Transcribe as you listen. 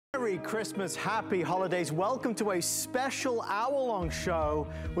Merry Christmas, happy holidays. Welcome to a special hour-long show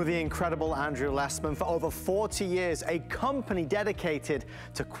with the incredible Andrew Lessman. For over 40 years, a company dedicated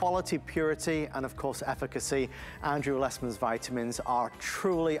to quality, purity, and of course, efficacy. Andrew Lessman's vitamins are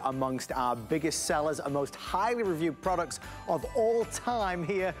truly amongst our biggest sellers and most highly reviewed products of all time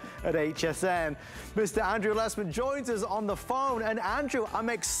here at HSN. Mr. Andrew Lessman joins us on the phone. And Andrew, I'm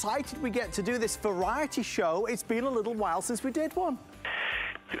excited we get to do this variety show. It's been a little while since we did one.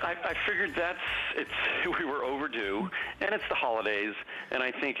 I figured we were overdue, and it's the holidays, and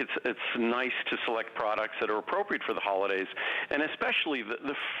I think it's nice to select products that are appropriate for the holidays, and especially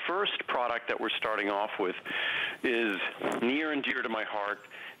the first product that we're starting off with is near and dear to my heart.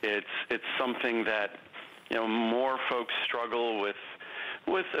 It's something that, you know, more folks struggle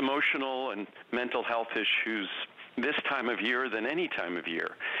with emotional and mental health issues this time of year than any time of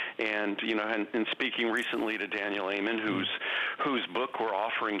year. And, you know, and speaking recently to Daniel Amen, whose book we're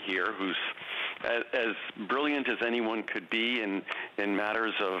offering here, who's as brilliant as anyone could be in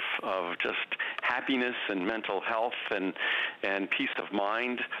matters of just happiness and mental health and peace of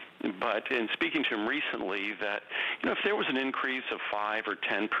mind. But in speaking to him recently, that, you know, if there was an increase of 5 or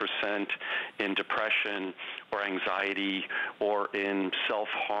 10% in depression or anxiety or in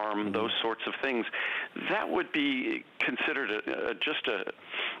self-harm, those sorts of things, that would be considered just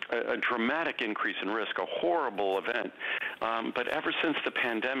a dramatic increase in risk, a horrible event. But ever since the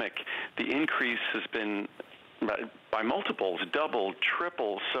pandemic, the increase has been by multiples, double,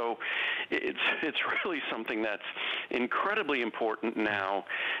 triple. So it's really something that's incredibly important now,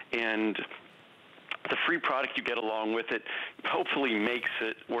 and the free product you get along with it hopefully makes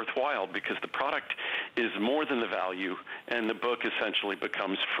it worthwhile, because the product is more than the value, and the book essentially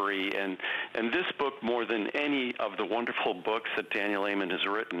becomes free. And this book, more than any of the wonderful books that Daniel Amen has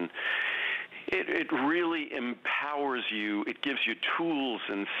written, it really empowers you. It gives you tools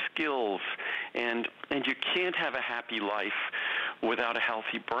and skills, and you can't have a happy life without a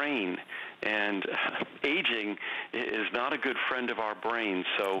healthy brain. And aging is not a good friend of our brain,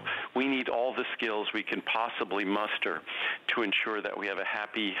 so we need all the skills we can possibly muster to ensure that we have a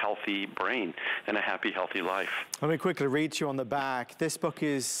happy, healthy brain and a happy, healthy life. Let me quickly read to you on the back. This book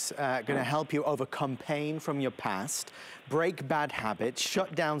is going to help you overcome pain from your past, break bad habits,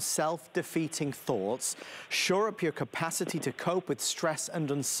 shut down self-defeating thoughts, shore up your capacity to cope with stress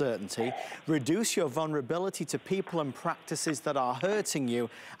and uncertainty, reduce your vulnerability to people and practices that are hurting you,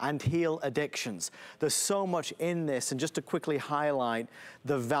 and heal addictions. There's so much in this, and just to quickly highlight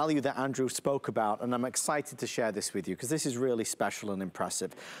the value that Andrew spoke about, and I'm excited to share this with you because this is really special and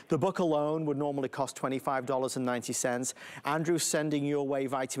impressive. The book alone would normally cost $25.90. Andrew's sending your way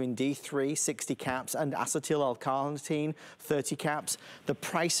vitamin D3, 60 caps, and acetyl L-carnitine, 30 caps. The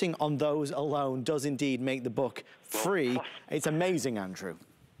pricing on those alone does indeed make the book free. It's amazing, Andrew.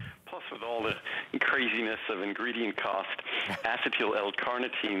 Plus, with all the craziness of ingredient cost, acetyl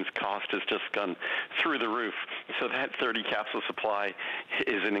L-carnitine's cost has just gone through the roof. So that 30 capsule supply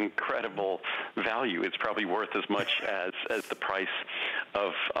is an incredible value. It's probably worth as much as the price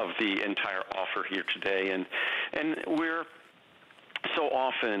of the entire offer here today. And we're so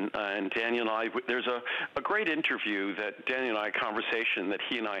often, and Daniel and I, there's a great interview that Daniel and I, a conversation that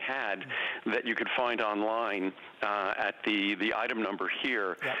he and I had that you could find online at the item number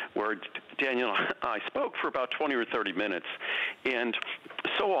here, where Daniel and I spoke for about 20 or 30 minutes. And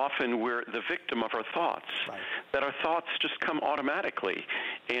so often we're the victim of our thoughts, that our thoughts just come automatically.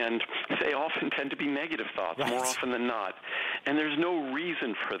 And they often tend to be negative thoughts, more often than not. And there's no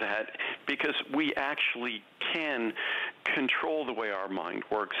reason for that, because we actually can control the way our mind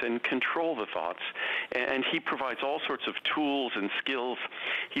works and control the thoughts. And he provides all sorts of tools and skills.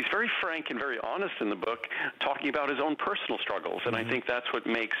 He's very frank and very honest in the book, talking about his own personal struggles. And I think that's what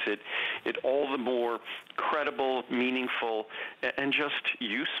makes it all the more credible, meaningful, and just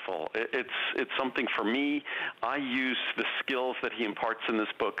useful. It's something for me. I use the skills that he imparts in this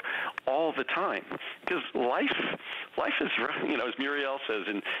book all the time, because life is, you know, as Muriel says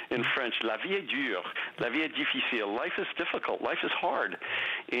in French, la vie est dure, la vie est difficile. Life is difficult. Life is hard.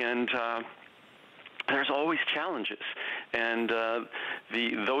 And there's always challenges, and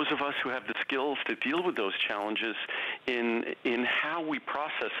those of us who have the skills to deal with those challenges in how we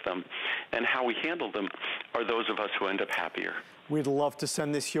process them and how we handle them are those of us who end up happier. We'd love to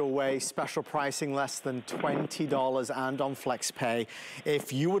send this your way. Special pricing, less than $20 and on FlexPay.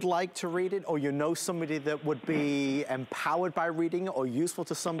 If you would like to read it, or you know somebody that would be empowered by reading it or useful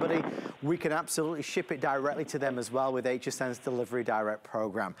to somebody, we can absolutely ship it directly to them as well with HSN's Delivery Direct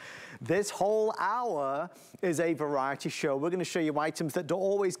program. This whole hour is a variety show. We're going to show you items that don't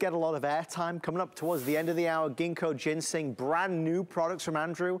always get a lot of airtime. Coming up towards the end of the hour, ginkgo, ginger, ginseng, brand new products from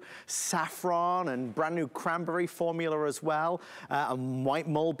Andrew, saffron and brand new cranberry formula as well, and white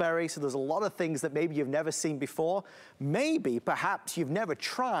mulberry. So there's a lot of things that maybe you've never seen before. Maybe, perhaps you've never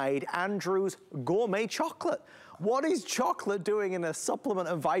tried Andrew's gourmet chocolate. What is chocolate doing in a supplement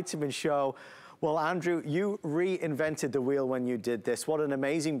and vitamin show? Well, Andrew, you reinvented the wheel when you did this. What an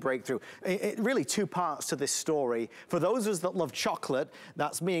amazing breakthrough. Really two parts to this story. For those of us that love chocolate,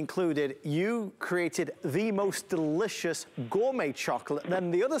 that's me included, you created the most delicious gourmet chocolate. And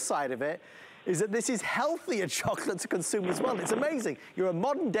then the other side of it is that this is healthier chocolate to consume as well. It's amazing. You're a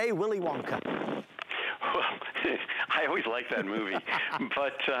modern day Willy Wonka. Well, I always like that movie,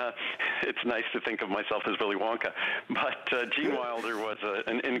 but it's nice to think of myself as Willy Wonka. But Gene Wilder was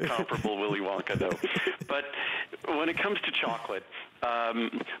an incomparable Willy Wonka, though. But when it comes to chocolate,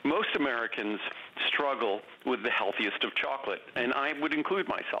 most Americans struggle with the healthiest of chocolate, and I would include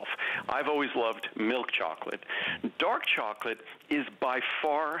myself. I've always loved milk chocolate. Dark chocolate is by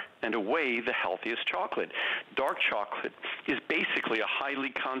far and away the healthiest chocolate. Dark chocolate is basically a highly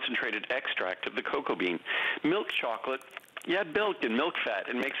concentrated extract of the cocoa bean. Milk chocolate, you add milk and milk fat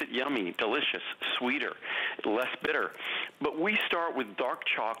and makes it yummy, delicious, sweeter, less bitter. But we start with dark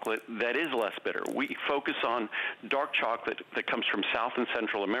chocolate that is less bitter. We focus on dark chocolate that comes from South and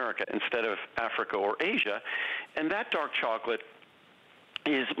Central America instead of Africa or Asia. And that dark chocolate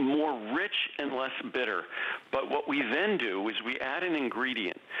is more rich and less bitter. But what we then do is we add an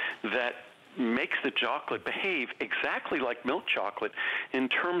ingredient that makes the chocolate behave exactly like milk chocolate in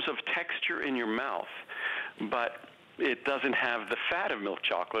terms of texture in your mouth, but it doesn't have the fat of milk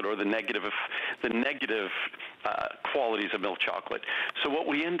chocolate or the negative qualities of milk chocolate. So what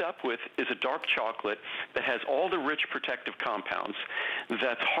we end up with is a dark chocolate that has all the rich protective compounds,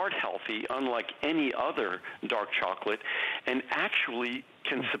 that's heart healthy, unlike any other dark chocolate, and actually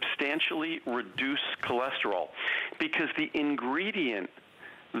can substantially reduce cholesterol, because the ingredient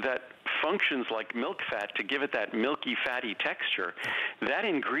that functions like milk fat to give it that milky, fatty texture, that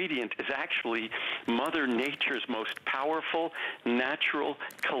ingredient is actually Mother Nature's most powerful, natural,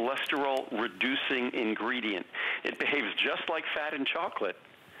 cholesterol-reducing ingredient. It behaves just like fat in chocolate,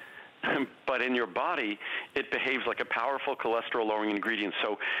 but in your body, it behaves like a powerful cholesterol-lowering ingredient.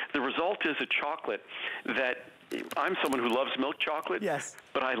 So the result is a chocolate that, I'm someone who loves milk chocolate, yes,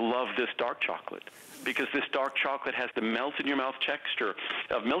 but I love this dark chocolate, because this dark chocolate has the melt-in-your-mouth texture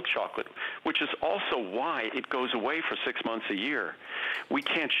of milk chocolate, which is also why it goes away for 6 months a year. We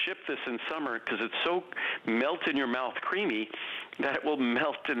can't ship this in summer because it's so melt-in-your-mouth creamy that it will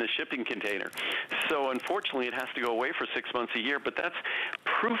melt in the shipping container. So unfortunately, it has to go away for 6 months a year, but that's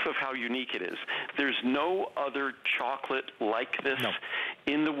proof of how unique it is. There's no other chocolate like this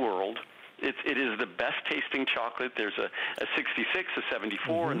in the world. It is the best tasting chocolate. There's a 66, a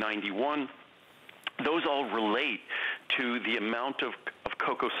 74, a 91. Those all relate to the amount of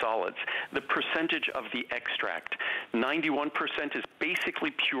cocoa solids, the percentage of the extract. 91% is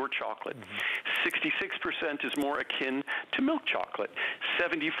basically pure chocolate. 66% is more akin to milk chocolate.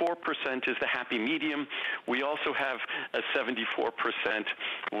 74% is the happy medium. We also have a 74%,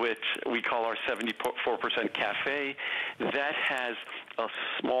 which we call our 74% cafe. That has a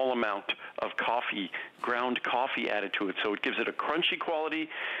small amount of coffee, ground coffee added to it. So it gives it a crunchy quality,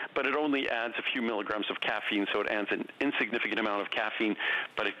 but it only adds a few milligrams of caffeine, so it adds an insignificant amount of caffeine,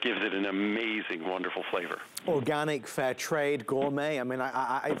 but it gives it an amazing, wonderful flavor. Organic, fair trade, gourmet. I mean,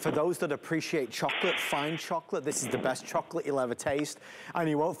 for those that appreciate chocolate, fine chocolate, this is the best chocolate you'll ever taste, and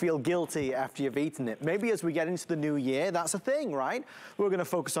you won't feel guilty after you've eaten it. Maybe as we get into the new year, that's a thing, right? We're going to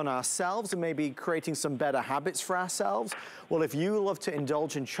focus on ourselves and maybe creating some better habits for ourselves. Well, if you love to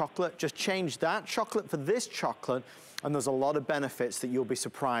indulge in chocolate, just change that chocolate for this chocolate, and there's a lot of benefits that you'll be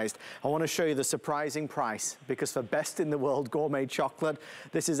surprised. I want to show you the surprising price, because for best in the world gourmet chocolate,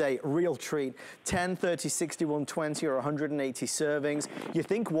 this is a real treat. 10, 30, 60, 120 or 180 servings. You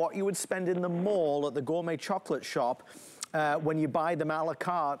think what you would spend in the mall at the gourmet chocolate shop when you buy them a la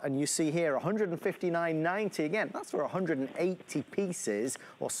carte, and you see here $159.90. Again, that's for 180 pieces,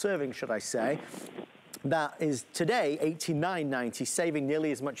 or servings, should I say. That is today $89.90, saving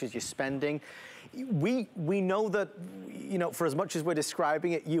nearly as much as you're spending. We know that, you know, for as much as we're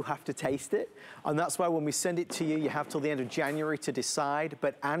describing it, you have to taste it. And that's why when we send it to you, you have till the end of January to decide.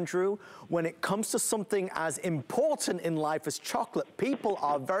 But Andrew, when it comes to something as important in life as chocolate, people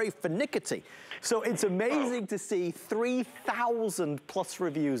are very finicky. So it's amazing to see 3,000 plus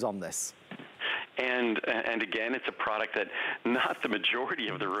reviews on this. And again, it's a product that not the majority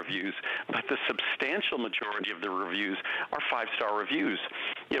of the reviews, but the substantial majority of the reviews are 5-star reviews.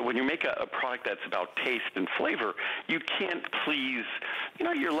 Yeah, when you make a product that's about taste and flavor, you can't please,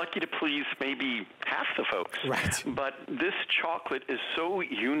 you're lucky to please maybe half the folks. Right. But this chocolate is so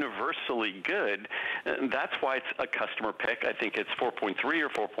universally good, and that's why it's a customer pick. I think it's 4.3 or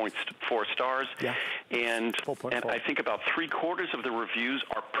 4.4 stars. Yeah. And 4.4. I think about 3/4 of the reviews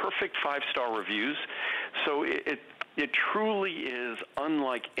are perfect 5-star reviews. So it truly is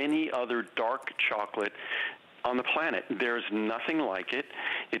unlike any other dark chocolate on the planet. There's nothing like it.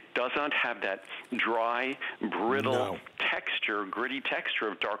 It does not have that dry, brittle texture, gritty texture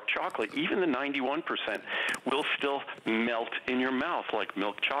of dark chocolate. Even the 91% will still melt in your mouth like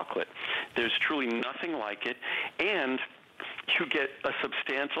milk chocolate. There's truly nothing like it. And you get a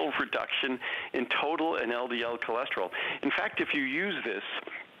substantial reduction in total and LDL cholesterol. In fact, if you use this,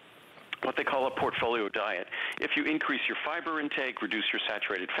 what they call a portfolio diet. If you increase your fiber intake, reduce your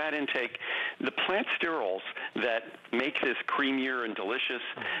saturated fat intake, the plant sterols that make this creamier and delicious,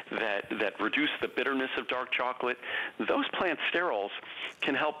 that reduce the bitterness of dark chocolate, those plant sterols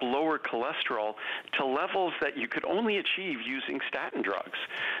can help lower cholesterol to levels that you could only achieve using statin drugs.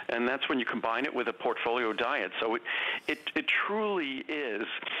 And that's when you combine it with a portfolio diet. So it truly is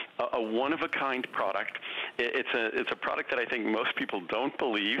a one-of-a-kind product. It's a product that I think most people don't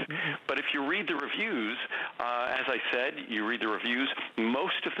believe. But if you read the reviews, as I said, you read the reviews,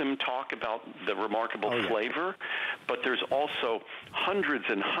 most of them talk about the remarkable flavor, but there's also hundreds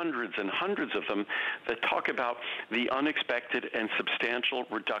and hundreds and hundreds of them that talk about the unexpected and substantial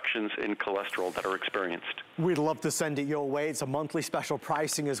reductions in cholesterol that are experienced. We'd love to send it your way. It's a monthly special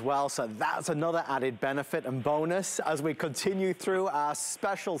pricing as well, so that's another added benefit and bonus as we continue through our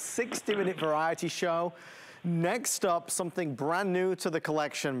special 60-minute variety show. Next up, something brand new to the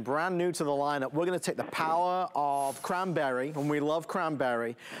collection, brand new to the lineup. We're gonna take the power of cranberry, and we love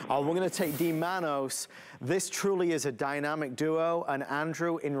cranberry. We're gonna take D-Manos. This truly is a dynamic duo, and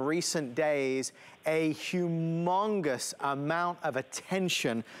Andrew, in recent days, a humongous amount of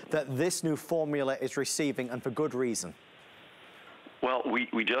attention that this new formula is receiving, and for good reason. Well,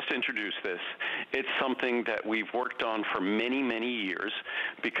 we just introduced this. It's something that we've worked on for many, many years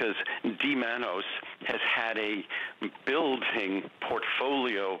because D-Manos has had a building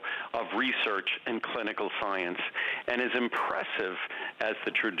portfolio of research and clinical science. And as impressive as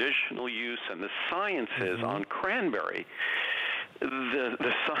the traditional use and the science is on cranberry,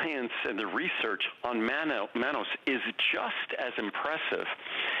 the science and the research on Manos is just as impressive.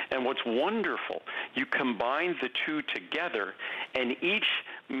 And what's wonderful, you combine the two together, and each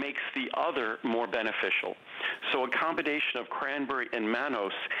makes the other more beneficial. So a combination of cranberry and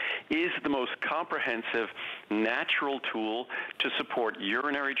Manos is the most comprehensive natural tool to support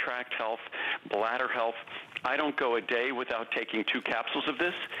urinary tract health, bladder health. I don't go a day without taking 2 capsules of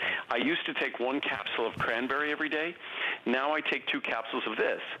this. I used to take 1 capsule of cranberry every day. Now I take 2 capsules of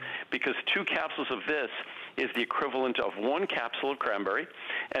this because 2 capsules of this is the equivalent of 1 capsule of cranberry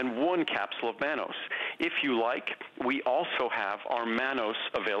and 1 capsule of Manos. If you like, we also have our Manos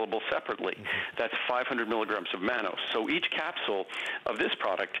available separately. That's 500 milligrams of Manos. So each capsule of this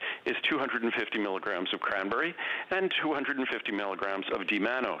product is 250 milligrams of cranberry and 250 milligrams of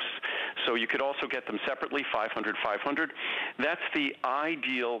D-Manos. So you could also get them separately, 500, 500. That's the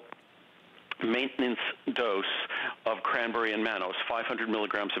ideal maintenance dose of cranberry and Manos, 500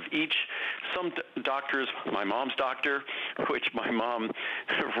 milligrams of each. Some doctors, my mom's doctor, which my mom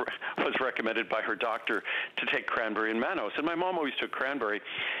was recommended by her doctor to take cranberry and Manos. And my mom always took cranberry,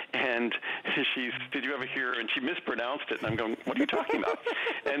 and she's, did you ever hear, and she mispronounced it, and I'm going, what are you talking about?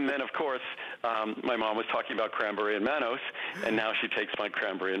 And then, of course, my mom was talking about cranberry and Manos, and now she takes my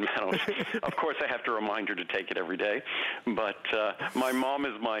cranberry and Manos. Of course, I have to remind her to take it every day, but my mom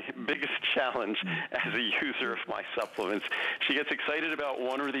is my biggest challenge as a user of my supplements. She gets excited about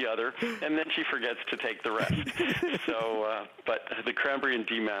one or the other, and then she forgets to take the rest. So, but the cranberry and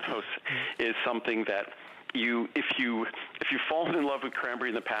D-Manos is something that if you've fallen in love with cranberry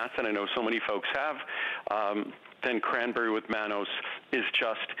in the past, and I know so many folks have, then cranberry with Manos is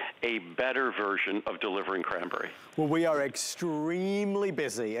just a better version of delivering cranberry. Well, we are extremely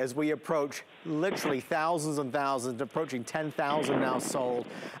busy as we approach literally thousands and thousands, approaching 10,000 now sold.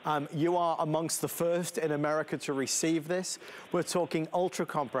 You are amongst the first in America to receive this. We're talking ultra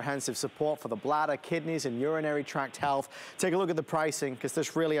comprehensive support for the bladder, kidneys, and urinary tract health. Take a look at the pricing, because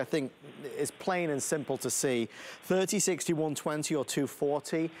this really, I think, is plain and simple to see. 30, 60, 120, or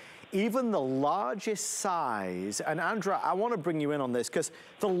 240. Even the largest size, and Andra, I want to bring you in on this, because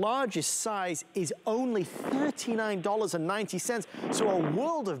the largest size is only $39.90, so a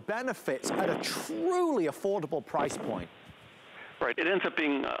world of benefits at a truly affordable price point. Right. It ends up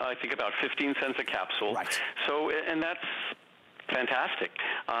being, I think, about 15 cents a capsule. Right. So, and Fantastic.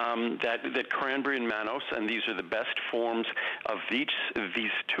 That cranberry and mannose, and these are the best forms of these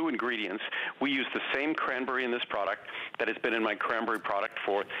two ingredients. We use the same cranberry in this product that has been in my cranberry product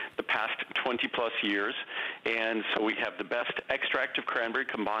for the past 20 plus years, and so we have the best extract of cranberry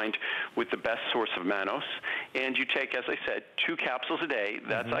combined with the best source of mannose. And you take, as I said, 2 capsules a day.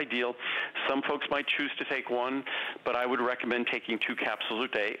 That's ideal. Some folks might choose to take 1, but I would recommend taking 2 capsules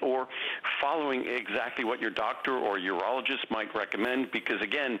a day, or following exactly what your doctor or urologist might recommend, because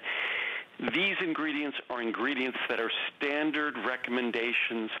again, these ingredients are ingredients that are standard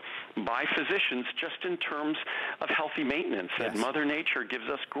recommendations by physicians just in terms of healthy maintenance. Yes. And Mother Nature gives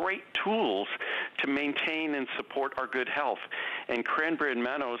us great tools to maintain and support our good health. And cranberry and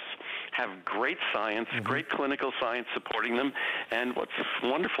mannose have great science, great clinical science supporting them. And what's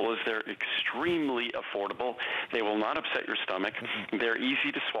wonderful is they're extremely affordable. They will not upset your stomach. They're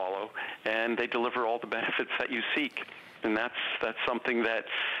easy to swallow, and they deliver all the benefits that you seek. And that's something that,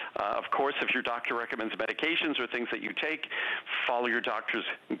 of course, if your doctor recommends medications or things that you take, follow your doctor's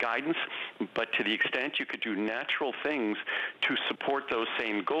guidance. But to the extent you could do natural things to support those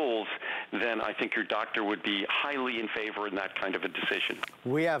same goals, then I think your doctor would be highly in favor in that kind of a decision.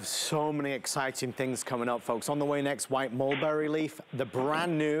 We have so many exciting things coming up, folks. On the way next, white mulberry leaf, the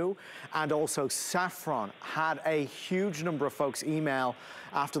brand new, and also saffron. Had a huge number of folks email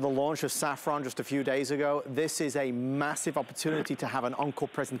after the launch of saffron just a few days ago. This is a massive opportunity to have an encore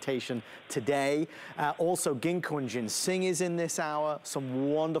presentation today. Also, ginkgo and ginseng is in this hour.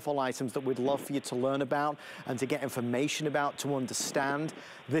 Some wonderful items that we'd love for you to learn about and to get information about, to understand.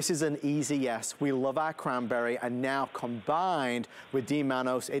 This is an easy yes. We love our cranberry, and now combined with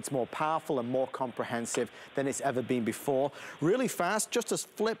D-mannose, it's more powerful and more comprehensive than it's ever been before. Really fast, just to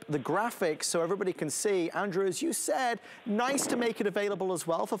flip the graphics so everybody can see. Andrew, as you said, nice to make it available as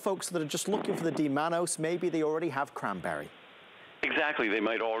well for folks that are just looking for the D-mannose. Maybe they already have cranberry. Exactly. They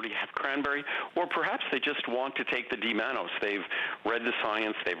might already have cranberry, or perhaps they just want to take the D-mannose. They've read the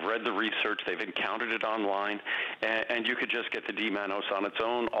science, they've read the research, they've encountered it online, and you could just get the D-mannose on its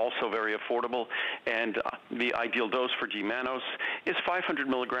own, also very affordable. And the ideal dose for D-mannose is 500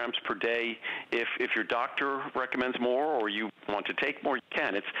 milligrams per day. If your doctor recommends more, or you want to take more, you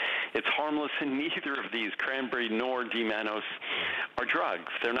can. It's harmless, and neither of these, cranberry nor D-mannose, are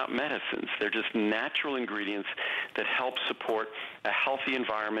drugs. They're not medicines. They're just natural ingredients that help support a healthy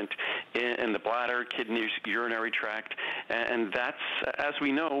environment in the bladder, kidneys, urinary tract. And that's, as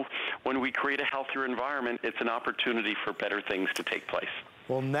we know, when we create a healthier environment, it's an opportunity for better things to take place.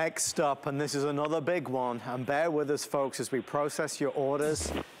 Well, next up, and this is another big one, and bear with us, folks, as we process your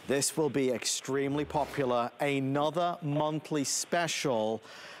orders. This will be extremely popular. Another monthly special.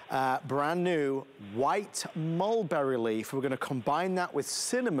 Brand new white mulberry leaf. We're going to combine that with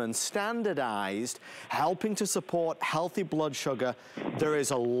cinnamon, standardized, helping to support healthy blood sugar. There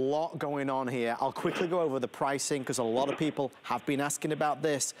is a lot going on here. I'll quickly go over the pricing because a lot of people have been asking about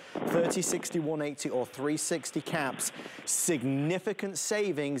this. 30, 60, 180 or 360 caps. Significant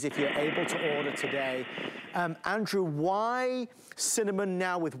savings if you're able to order today. Andrew, why cinnamon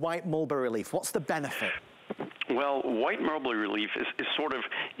now with white mulberry leaf? What's the benefit? Well, white mulberry leaf is sort of,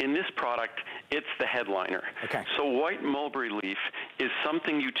 in this product, it's the headliner. Okay. So white mulberry leaf is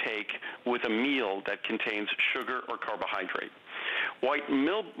something you take with a meal that contains sugar or carbohydrate. White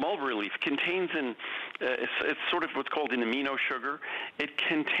mulberry leaf contains it's sort of what's called an amino sugar. It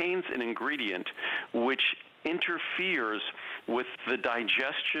contains an ingredient which interferes with the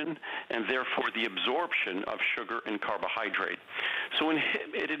digestion and therefore the absorption of sugar and carbohydrate. So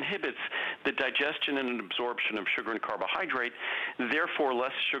it inhibits the digestion and absorption of sugar and carbohydrate, therefore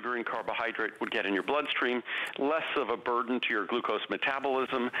less sugar and carbohydrate would get in your bloodstream, less of a burden to your glucose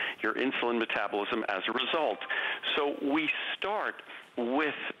metabolism, your insulin metabolism as a result. So we start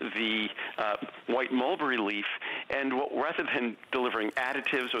with the white mulberry leaf, and rather than delivering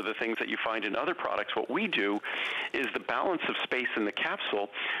additives or the things that you find in other products, what we do is the balance of space in the capsule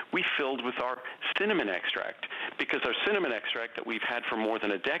we filled with our cinnamon extract, because our cinnamon extract that we've had for more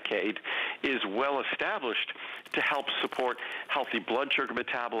than a decade is well established to help support healthy blood sugar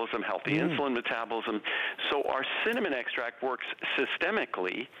metabolism, healthy insulin metabolism. So our cinnamon extract works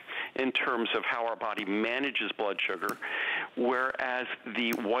systemically in terms of how our body manages blood sugar, whereas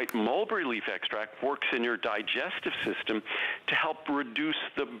the white mulberry leaf extract works in your digestive system to help reduce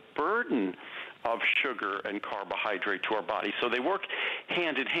the burden of sugar and carbohydrate to our body. So they work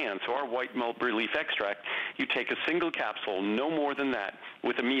hand in hand. So our white mulberry leaf extract, you take a single capsule, no more than that,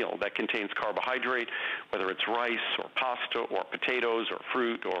 with a meal that contains carbohydrate, whether it's rice or pasta or potatoes or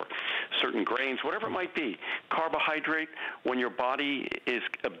fruit or certain grains, whatever it might be. Carbohydrate, when your body is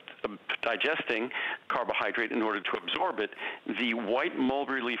digesting carbohydrate in order to absorb it, the white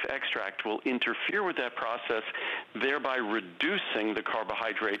mulberry leaf extract will interfere with that process, thereby reducing the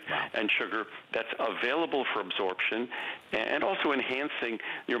carbohydrate and sugar that's available for absorption, and also enhancing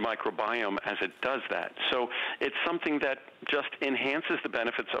your microbiome as it does that. So it's something that just enhances the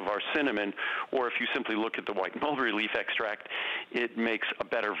benefits of our cinnamon, or if you simply look at the white mulberry leaf extract, it makes a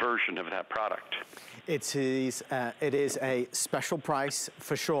better version of that product. It is a special price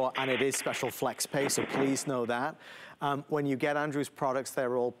for sure, and it is special flex pay, so please know that. When you get Andrew's products,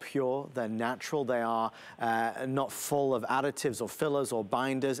 they're all pure, they're natural, they are not full of additives or fillers or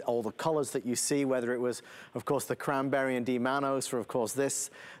binders. All the colors that you see, whether it was, of course, the cranberry and D-mannose, or of course this,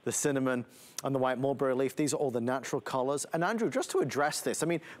 the cinnamon and the white mulberry leaf, these are all the natural colors. And Andrew, just to address this, I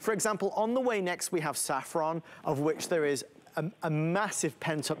mean, for example, on the way next we have saffron, of which there is a massive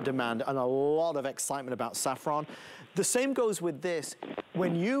pent-up demand and a lot of excitement about saffron. The same goes with this.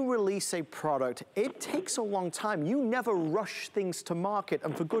 When you release a product, it takes a long time. You never rush things to market,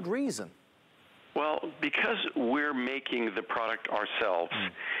 and for good reason. Well, because we're making the product ourselves,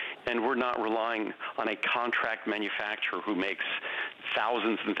 and we're not relying on a contract manufacturer who makes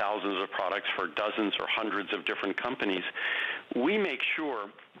thousands and thousands of products for dozens or hundreds of different companies, we make sure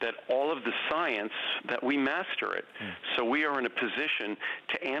that all of the science, that we master it. So we are in a position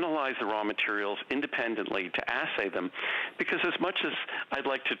to analyze the raw materials independently, to assay them, because as much as I'd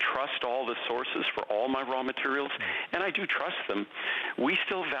like to trust all the sources for all my raw materials, and I do trust them, we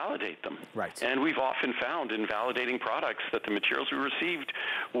still validate them. Right. And we've often found in validating products that the materials we received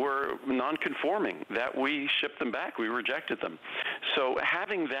were non-conforming, that we shipped them back, we rejected them. So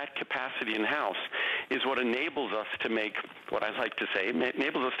having that capacity in-house is what enables us to make, what I like to say,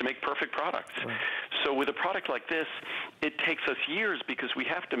 enables us to make perfect products. Right. So with a product like this, it takes us years because we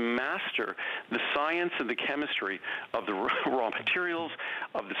have to master the science and the chemistry of the raw materials,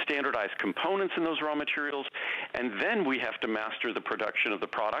 of the standardized components in those raw materials, and then we have to master the production of the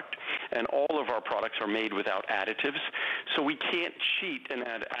product, and all of our products are made without additives, so we can't cheat and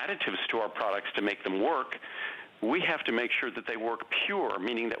add additives to our products to make them work. We have to make sure that they work pure,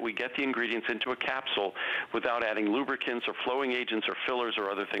 meaning that we get the ingredients into a capsule without adding lubricants or flowing agents or fillers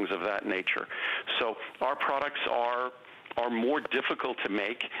or other things of that nature. So our products are more difficult to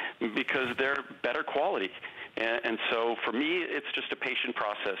make because they're better quality. And so for me, it's just a patient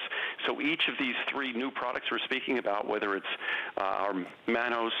process. So each of these three new products we're speaking about, whether it's our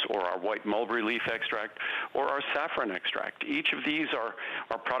mannose or our white mulberry leaf extract or our saffron extract, each of these are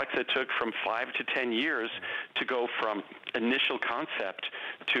products that took from 5 to 10 years to go from initial concept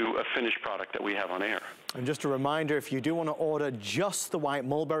to a finished product that we have on air. And just a reminder, if you do want to order just the white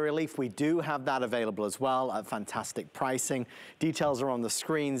mulberry leaf, we do have that available as well at fantastic pricing. Details are on the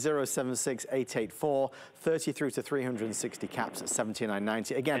screen, 076-884, 30 through to 360 caps at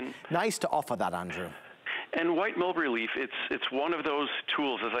 $79.90. Again, nice to offer that, Andrew. And white mulberry leaf, it's one of those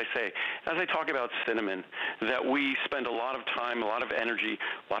tools, as I say, as I talk about cinnamon, that we spend a lot of time, a lot of energy,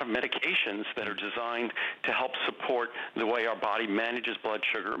 a lot of medications that are designed to help support the way our body manages blood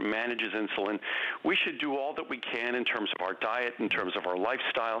sugar, manages insulin. We should do all that we can in terms of our diet, in terms of our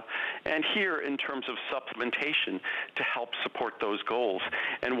lifestyle, and here in terms of supplementation to help support those goals.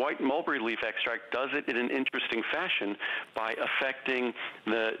 And white mulberry leaf extract does it in an interesting fashion by affecting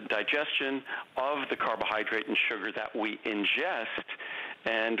the digestion of the carbohydrates and sugar that we ingest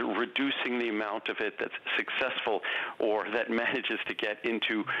and reducing the amount of it that's successful or that manages to get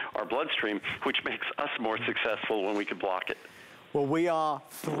into our bloodstream, which makes us more successful when we can block it. Well, we are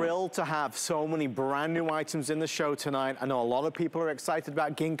thrilled to have so many brand new items in the show tonight. I know a lot of people are excited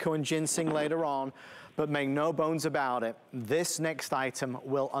about ginkgo and ginseng later on, but make no bones about it, this next item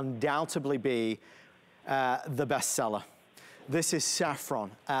will undoubtedly be the best seller. This is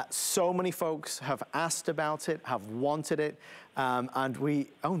saffron. So many folks have asked about it, have wanted it, and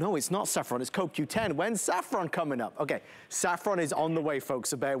oh no, it's not saffron, it's CoQ10. When's saffron coming up? Okay, saffron is on the way, folks,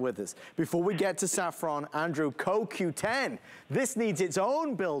 so bear with us. Before we get to saffron, Andrew, CoQ10, this needs its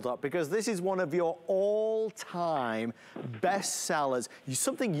own build-up because this is one of your all-time best sellers,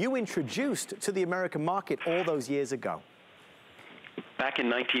 something you introduced to the American market all those years ago. Back in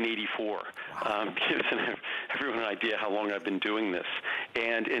 1984, gives everyone an idea how long I've been doing this.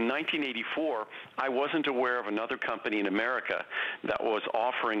 And in 1984, I wasn't aware of another company in America that was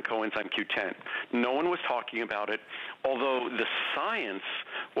offering coenzyme Q10. No one was talking about it, although the science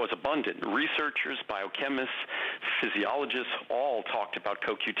was abundant. Researchers, biochemists, physiologists all talked about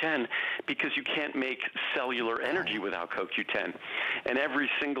CoQ10 because you can't make cellular energy without CoQ10. And every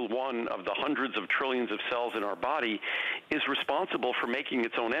single one of the hundreds of trillions of cells in our body is responsible for making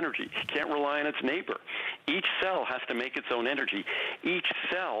its own energy. It can't rely on its neighbor. Each cell has to make its own energy. Each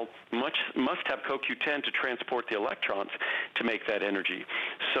each cell must have CoQ10 to transport the electrons to make that energy.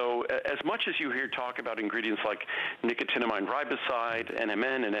 So as much as you hear talk about ingredients like nicotinamide riboside,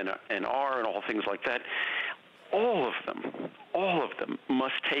 NMN and NR and all things like that, all of them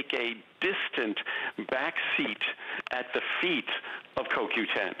must take a distant back seat at the feet of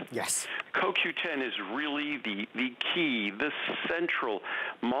CoQ10. Yes. CoQ10 is really the key, the central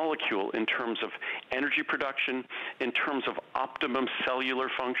molecule in terms of energy production, in terms of optimum cellular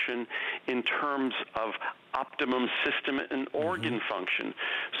function, in terms of optimum system and organ function.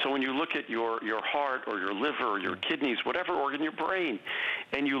 So when you look at your heart or your liver or your kidneys, whatever organ, your brain,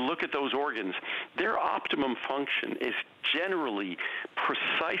 and you look at those organs, their optimum function is generally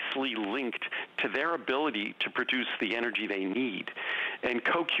precisely linked to their ability to produce the energy they need. And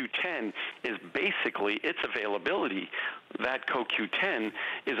CoQ10 is basically its availability. That CoQ10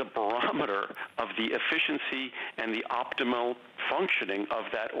 is a barometer of the efficiency and the optimal functioning of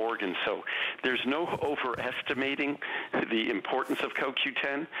that organ. So there's no overestimating the importance of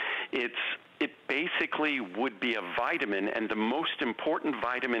CoQ10. It basically would be a vitamin, and the most important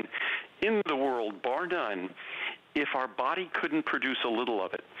vitamin in the world, bar none, if our body couldn't produce a little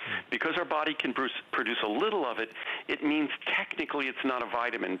of it. Because our body can produce a little of it, it means technically it's not a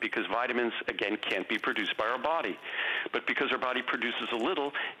vitamin, because vitamins, again, can't be produced by our body. But because our body produces a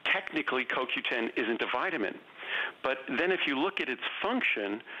little, technically CoQ10 isn't a vitamin. But then if you look at its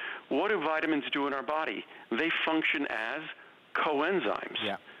function, what do vitamins do in our body? They function as coenzymes.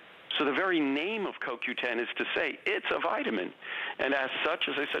 Yeah. So the very name of CoQ10 is to say it's a vitamin. And as such,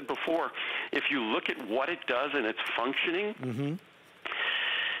 as I said before, if you look at what it does and its functioning,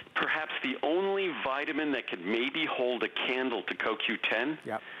 perhaps the only vitamin that could maybe hold a candle to CoQ10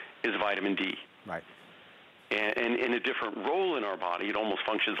 is vitamin D. Right. And in a different role in our body, it almost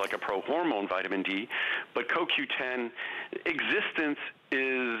functions like a pro-hormone, vitamin D. But CoQ10 existence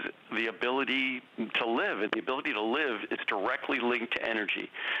is the ability to live, and the ability to live is directly linked to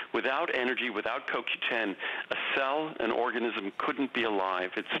energy. Without energy, without CoQ10, a cell, an organism couldn't be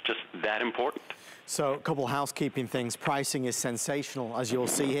alive. It's just that important. So a couple housekeeping things. Pricing is sensational, as you'll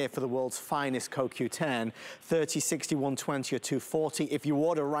see here, for the world's finest CoQ10, 30, 60, 120 or 240. If you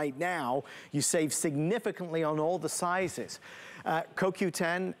order right now, you save significantly on all the sizes.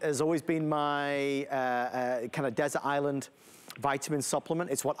 CoQ10 has always been my kind of desert island vitamin supplement.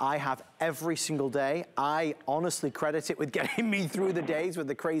 It's what I have every single day. I honestly credit it with getting me through the days with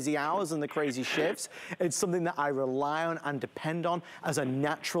the crazy hours and the crazy shifts. It's something that I rely on and depend on as a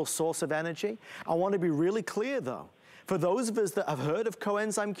natural source of energy. I want to be really clear though. For those of us that have heard of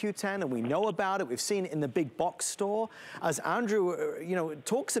coenzyme Q10 and we know about it, we've seen it in the big box store, as Andrew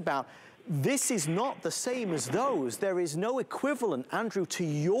talks about, this is not the same as those. There is no equivalent, Andrew, to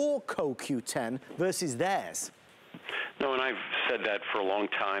your CoQ10 versus theirs. No, and I've said that for a long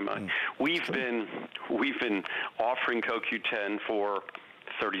time. We've been offering CoQ10 for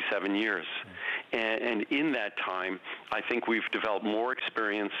 37 years. And in that time, I think we've developed more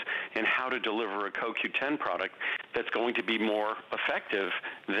experience in how to deliver a CoQ10 product that's going to be more effective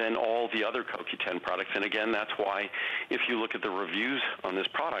than all the other CoQ10 products. And again, that's why if you look at the reviews on this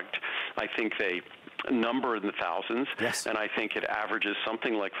product, I think they number in the thousands. Yes. And I think it averages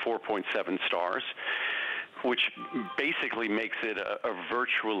something like 4.7 stars. Which basically makes it a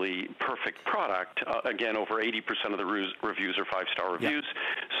virtually perfect product. Again, over 80% of the reviews are 5-star reviews.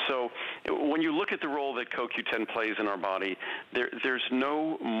 So when you look at the role that CoQ10 plays in our body, there's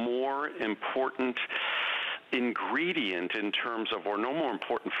no more important ingredient in terms of, or no more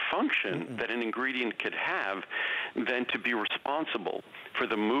important function that an ingredient could have than to be responsible for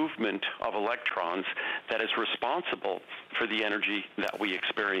the movement of electrons that is responsible for the energy that we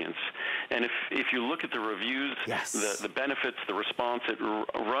experience. And if you look at the reviews, the benefits, the response, it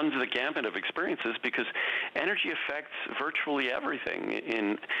runs the gamut of experiences, because energy affects virtually everything.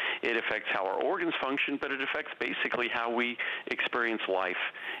 It affects how our organs function, but it affects basically how we experience life.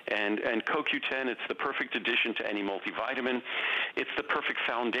 And CoQ10, it's the perfect addition to any multivitamin. It's the perfect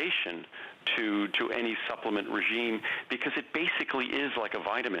foundation to any supplement regime, because it basically is like a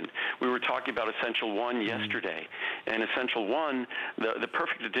vitamin. We were talking about Essential 1 yesterday, and Essential 1, the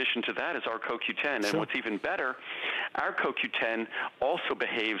perfect addition to that is our CoQ10. And what's even better, our CoQ10 also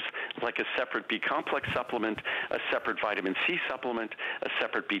behaves like a separate B complex supplement, a separate vitamin C supplement, a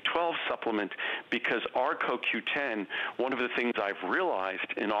separate B12 supplement, because our CoQ10, one of the things I've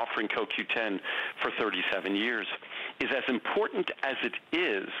realized in offering CoQ10 for 37 years, is as important as it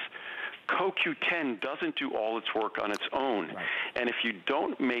is, CoQ10 doesn't do all its work on its own. Right. And if you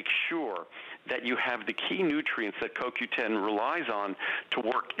don't make sure that you have the key nutrients that CoQ10 relies on to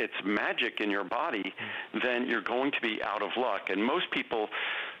work its magic in your body, then you're going to be out of luck. And most people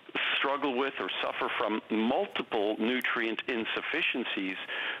struggle with or suffer from multiple nutrient insufficiencies.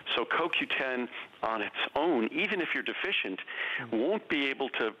 So CoQ10 on its own, even if you're deficient, won't be able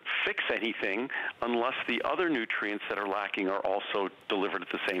to fix anything unless the other nutrients that are lacking are also delivered at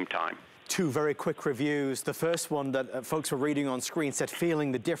the same time. Two very quick reviews. The first one that folks were reading on screen said,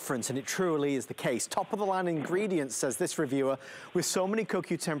 feeling the difference, and it truly is the case. Top of the line ingredients, says this reviewer, with so many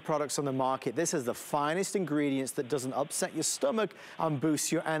CoQ10 products on the market, this is the finest ingredients that doesn't upset your stomach and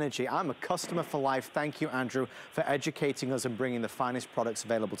boost your energy. I'm a customer for life. Thank you, Andrew, for educating us and bringing the finest products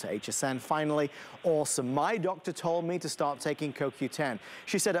available to HSN. Finally, awesome. My doctor told me to start taking CoQ10.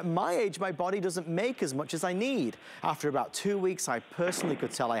 She said, at my age, my body doesn't make as much as I need. After about 2 weeks, I personally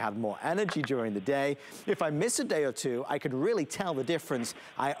could tell I had more energy during the day. If I miss a day or two, I could really tell the difference.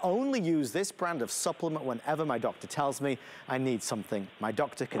 I only use this brand of supplement whenever my doctor tells me I need something. My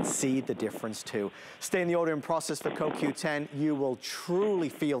doctor can see the difference too. Stay in the ordering process for CoQ10. You will truly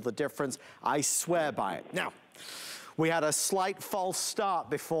feel the difference. I swear by it. Now, we had a slight false start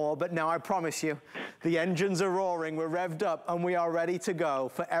before, but now I promise you, the engines are roaring, we're revved up, and we are ready to go.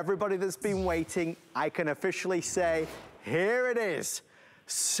 For everybody that's been waiting, I can officially say, here it is.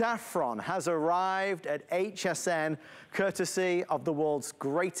 Saffron has arrived at HSN, courtesy of the world's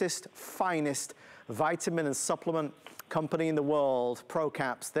greatest, finest vitamin and supplement company in the world,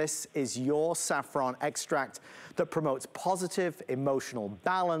 ProCaps. This is your saffron extract that promotes positive emotional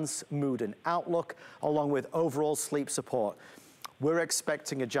balance, mood and outlook, along with overall sleep support. We're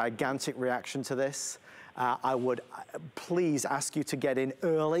expecting a gigantic reaction to this. I would please ask you to get in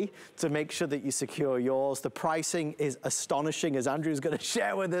early to make sure that you secure yours. The pricing is astonishing, as Andrew's going to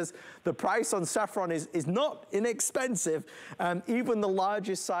share with us. The price on saffron is not inexpensive. Even the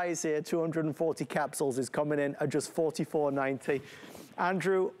largest size here, 240 capsules, is coming in at just $44.90.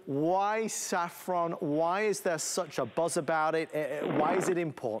 Andrew, why saffron? Why is there such a buzz about it? Why is it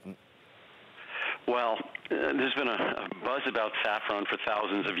important? Well, there's been a buzz about saffron for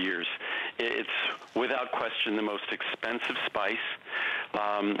thousands of years. It's without question the most expensive spice.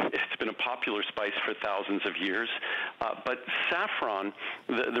 It's been a popular spice for thousands of years. But saffron,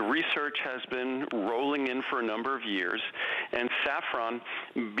 the research has been rolling in for a number of years. And saffron,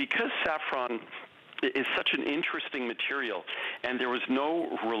 because saffron is such an interesting material, and there was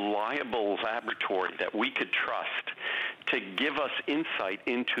no reliable laboratory that we could trust to give us insight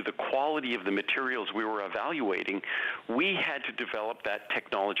into the quality of the materials we were evaluating, we had to develop that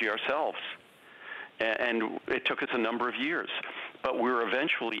technology ourselves. And it took us a number of years. But we were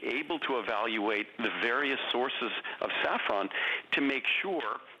eventually able to evaluate the various sources of saffron to make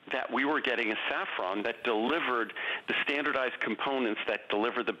sure that we were getting a saffron that delivered the standardized components that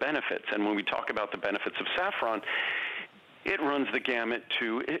deliver the benefits. And when we talk about the benefits of saffron, it runs the gamut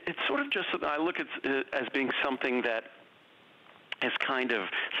to, it's sort of just, I look at it as being something that is kind of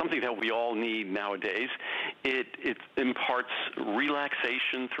something that we all need nowadays. It imparts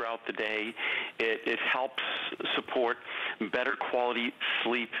relaxation throughout the day. It helps support better quality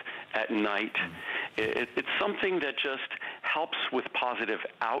sleep at night. It's something that just helps with positive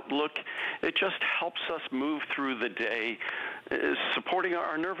outlook. It just helps us move through the day, supporting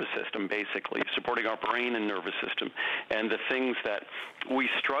our nervous system, basically, supporting our brain and nervous system, and the things that we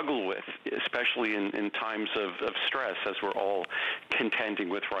struggle with, especially in times of stress, as we're all contending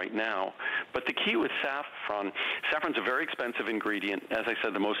with right now. But the key with saffron's a very expensive ingredient. As I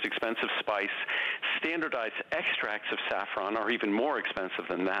said, the most expensive spice. Standardized extracts of saffron are even more expensive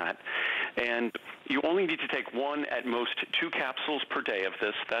than that. And you only need to take one, at most 2 capsules per day of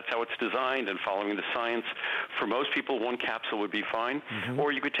this. That's how it's designed, and following the science. For most people, 1 capsule would be fine.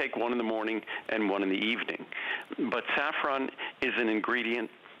 Or you could take 1 in the morning and 1 in the evening. But saffron is an ingredient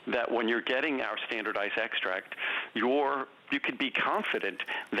that when you're getting our standardized extract, you could be confident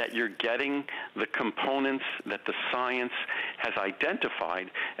that you're getting the components that the science has identified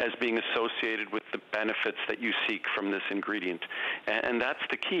as being associated with the benefits that you seek from this ingredient. And that's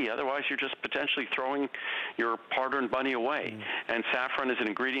the key. Otherwise, you're just potentially throwing your hard-earned money away. And saffron is an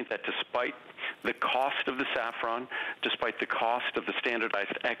ingredient that, despite the cost of the saffron, despite the cost of the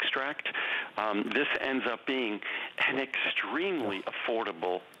standardized extract, this ends up being an extremely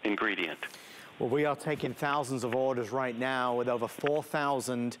affordable ingredient. Well, we are taking thousands of orders right now with over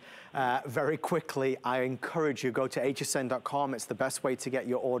 4,000 very quickly. I encourage you, go to hsn.com. It's the best way to get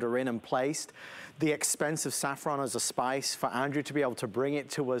your order in and placed. The expense of saffron as a spice, for Andrew to be able to bring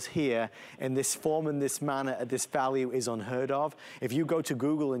it to us here in this form and this manner at this value is unheard of. If you go to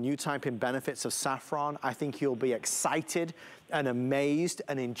Google and you type in benefits of saffron, I think you'll be excited and amazed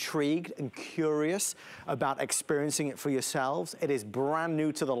and intrigued and curious about experiencing it for yourselves. It is brand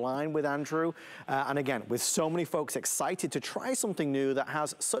new to the line with Andrew. And again, with so many folks excited to try something new that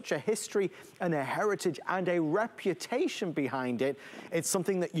has such a history and a heritage and a reputation behind it, it's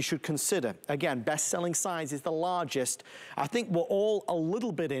something that you should consider. Again, best-selling size is the largest. I think we're all a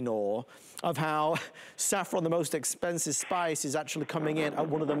little bit in awe of how saffron, the most expensive spice, is actually coming in at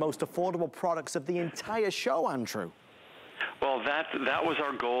one of the most affordable products of the entire show, Andrew. Well, that was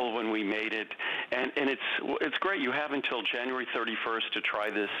our goal when we made it, and it's great. You have until January 31st to try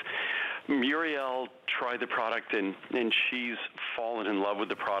this. Muriel tried the product, and she's fallen in love with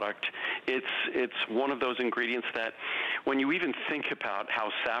the product. It's one of those ingredients that, when you even think about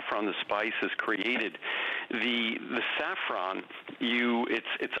how saffron, the spice, is created, the saffron,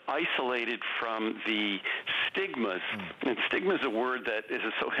 it's isolated from the stigmas. And stigma is a word that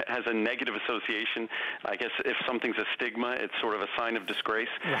has a negative association. I guess if something's a stigma, it's sort of a sign of disgrace.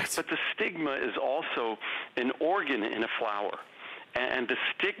 Right. But the stigma is also an organ in a flower. And the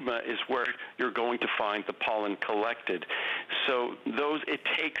stigma is where you're going to find the pollen collected. So it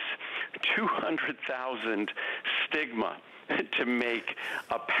takes 200,000 stigma to make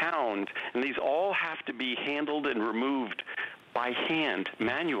a pound, and these all have to be handled and removed by hand,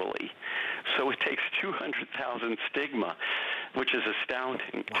 manually. So it takes 200,000 stigma, which is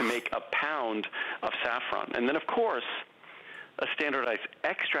astounding, to make a pound of saffron. And then, of course, a standardized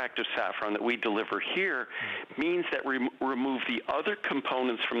extract of saffron that we deliver here means that we remove the other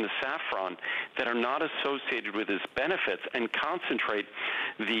components from the saffron that are not associated with its benefits and concentrate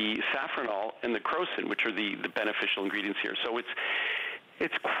the saffronol and the crocin, which are the beneficial ingredients here. So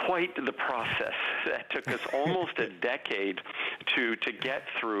it's quite the process that took us almost a decade to get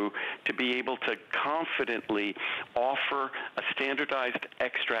through, to be able to confidently offer a standardized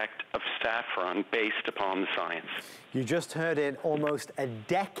extract of saffron based upon the science. You just heard it, almost a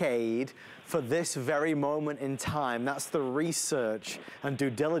decade for this very moment in time. That's the research and due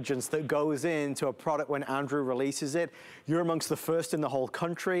diligence that goes into a product when Andrew releases it. You're amongst the first in the whole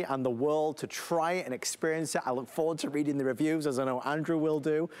country and the world to try it and experience it. I look forward to reading the reviews, as I know Andrew will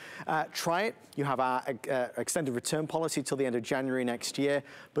do. Try it. You have our extended return policy till the end of January next year.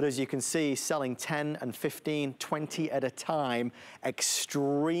 But as you can see, selling 10 and 15, 20 at a time,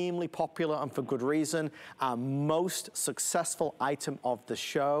 extremely popular and for good reason. Our most successful item of the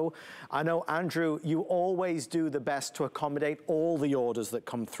show. I know, Andrew, you always do the best to accommodate all the orders that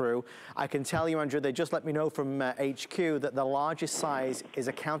come through. I can tell you, Andrew, they just let me know from HQ that the largest size is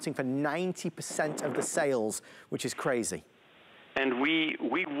accounting for 90% of the sales, which is crazy. And we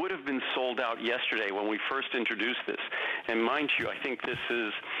would have been sold out yesterday when we first introduced this. And mind you, I think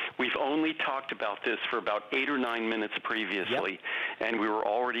we've only talked about this for about 8 or 9 minutes previously, and we were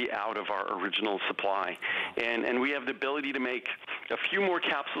already out of our original supply. And we have the ability to make a few more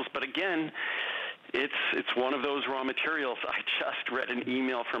capsules, but again, it's one of those raw materials. I just read an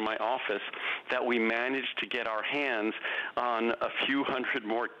email from my office that we managed to get our hands on a few hundred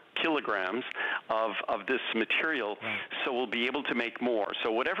more kilograms of this material, so we'll be able to make more.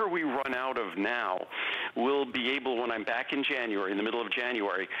 So whatever we run out of now, we'll be able, when I'm back in January, in the middle of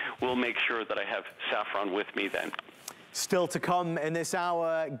January, we'll make sure that I have saffron with me then. Still to come in this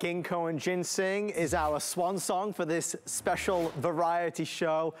hour, ginkgo and ginseng is our swan song for this special variety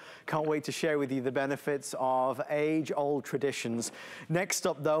show. Can't wait to share with you the benefits of age-old traditions. Next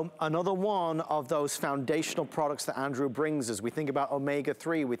up, though, another one of those foundational products that Andrew brings us. We think about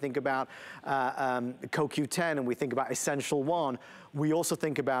omega-3, we think about CoQ10, and we think about Essential 1. We also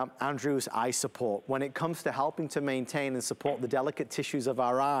think about Andrew's eye support. When it comes to helping to maintain and support the delicate tissues of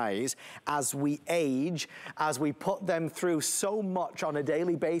our eyes as we age, as we put them through so much on a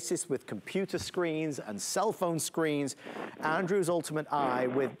daily basis with computer screens and cell phone screens, Andrew's Ultimate Eye,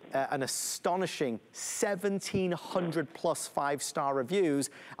 with an astonishing 1,700 plus 5-star reviews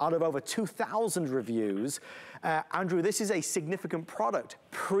out of over 2,000 reviews. Andrew, this is a significant product,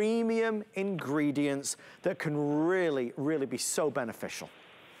 premium ingredients that can really, really be so beneficial.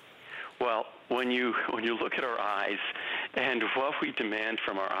 Well, when you look at our eyes and what we demand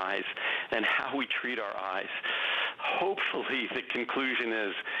from our eyes and how we treat our eyes, hopefully the conclusion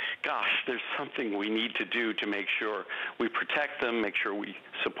is gosh, there's something we need to do to make sure we protect them, make sure we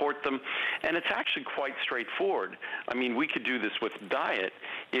support them. And it's actually quite straightforward. I mean, we could do this with diet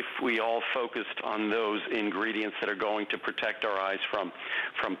if we all focused on those ingredients that are going to protect our eyes from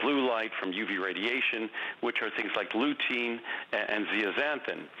blue light, from UV radiation, which are things like lutein and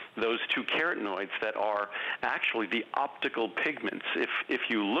zeaxanthin, those two carotenoids that are actually the optical pigments. If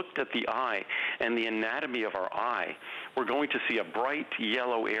you looked at the eye and the anatomy of our eye, we're going to see a bright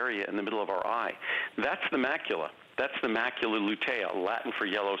yellow area in the middle of our eye. That's the macula. That's the macula lutea, Latin for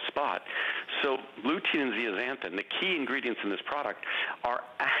yellow spot. So lutein and zeaxanthin, the key ingredients in this product, are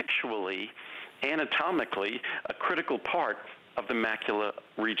actually anatomically a critical part of the macula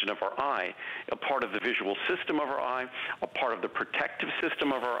region of our eye, a part of the visual system of our eye, a part of the protective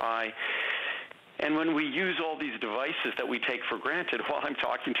system of our eye. And when we use all these devices that we take for granted, while I'm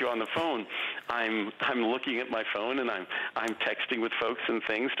talking to you on the phone, I'm looking at my phone and I'm texting with folks and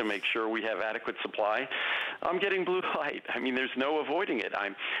things to make sure we have adequate supply. I'm getting blue light. I mean, there's no avoiding it.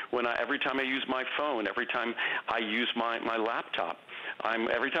 Every time I use my phone, every time I use my laptop,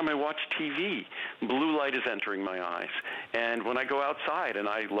 every time I watch TV, blue light is entering my eyes. And when I go outside, and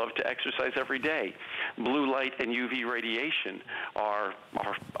I love to exercise every day, blue light and UV radiation are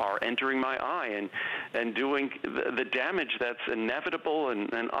entering my eye and doing the damage that's inevitable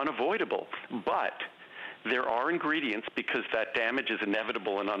and unavoidable. But there are ingredients, because that damage is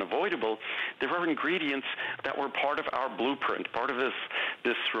inevitable and unavoidable, there are ingredients that were part of our blueprint, part of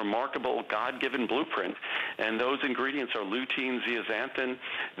this remarkable God-given blueprint. And those ingredients are lutein, zeaxanthin,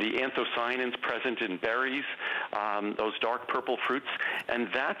 the anthocyanins present in berries, those dark purple fruits, and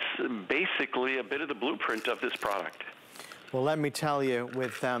that's basically a bit of the blueprint of this product. Well, let me tell you,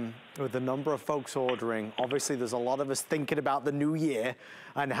 with the number of folks ordering, obviously there's a lot of us thinking about the new year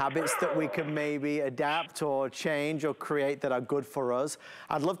and habits that we can maybe adapt or change or create that are good for us.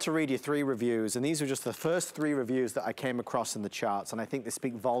 I'd love to read you 3 reviews, and these are just the first 3 reviews that I came across in the charts, and I think they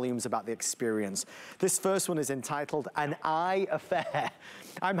speak volumes about the experience. This first one is entitled, "An Eye Affair."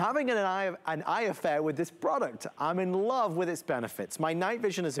 I'm having an eye affair with this product. I'm in love with its benefits. My night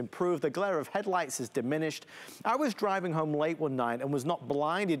vision has improved. The glare of headlights has diminished. I was driving home late one night and was not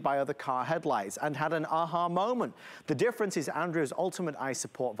blinded by other car headlights and had an aha moment. The difference is Andrew's Ultimate Eye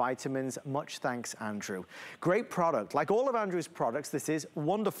Support Vitamins. Much thanks, Andrew. Great product. Like all of Andrew's products, this is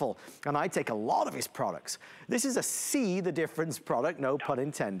wonderful. And I take a lot of his products. This is a see the difference product, no pun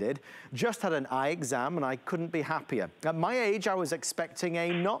intended. Just had an eye exam and I couldn't be happier. At my age, I was expecting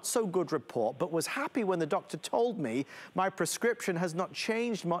a not so good report, but was happy when the doctor told me my prescription has not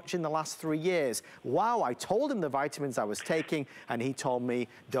changed much in the last 3 years. Wow, I told him the vitamins I was taking and he told me,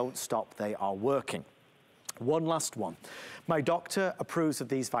 don't stop, they are working. One last one. My doctor approves of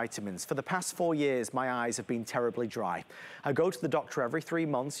these vitamins. For the past 4 years, my eyes have been terribly dry. I go to the doctor every 3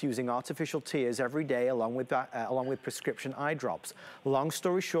 months using artificial tears every day along with prescription eye drops. Long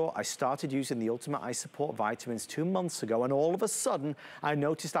story short, I started using the Ultimate Eye Support Vitamins 2 months ago, and all of a sudden, I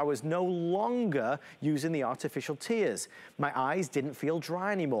noticed I was no longer using the artificial tears. My eyes didn't feel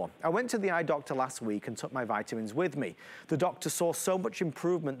dry anymore. I went to the eye doctor last week and took my vitamins with me. The doctor saw so much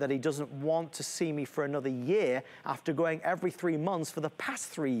improvement that he doesn't want to see me for another year after going every 3 months for the past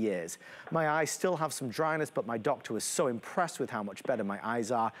 3 years. My eyes still have some dryness, but my doctor was so impressed with how much better my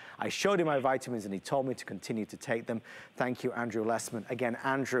eyes are. I showed him my vitamins and he told me to continue to take them. Thank you, Andrew Lessman. Again,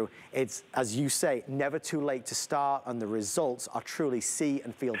 Andrew, it's, as you say, never too late to start, and the results are truly see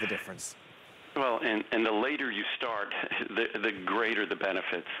and feel the difference. Well, and the later you start, the greater the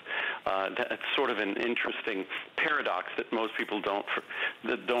benefits. That's sort of an interesting paradox that most people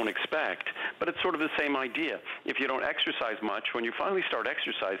don't expect, but it's sort of the same idea. If you don't exercise much, when you finally start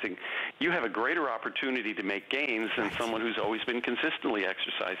exercising, you have a greater opportunity to make gains than someone who's always been consistently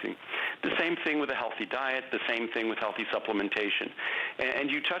exercising. The same thing with a healthy diet, the same thing with healthy supplementation.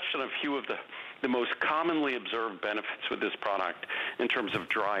 And you touched on a few of the most commonly observed benefits with this product in terms of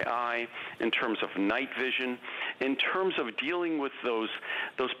dry eye, in terms of night vision, in terms of dealing with those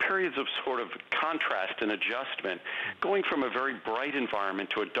periods of sort of contrast and adjustment, going from a very bright environment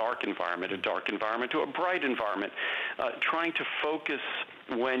to a dark environment to a bright environment, trying to focus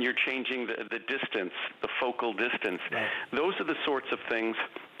when you're changing the distance, the focal distance. Right. Those are the sorts of things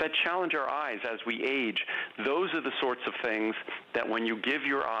that challenge our eyes as we age. Those are the sorts of things that when you give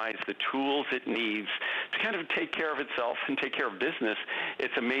your eyes the tools it needs to kind of take care of itself and take care of business,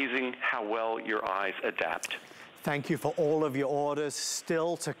 it's amazing how well your eyes adapt. Thank you for all of your orders.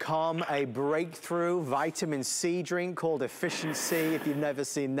 Still to come, a breakthrough vitamin C drink called Efficiency. If you've never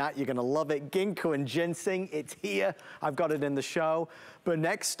seen that, you're gonna love it. Ginkgo and ginseng, it's here. I've got it in the show. But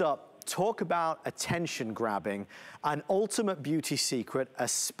next up, talk about attention grabbing, an ultimate beauty secret,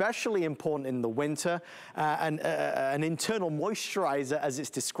 especially important in the winter, an internal moisturizer as it's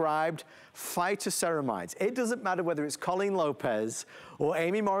described, phytoceramides. It doesn't matter whether it's Colleen Lopez or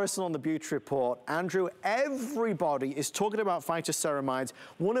Amy Morrison on the Beauty Report. Andrew, everybody is talking about phytoceramides,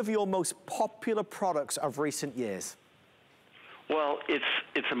 one of your most popular products of recent years. Well,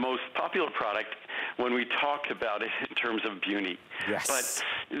 it's a most popular product when we talk about it in terms of beauty. Yes.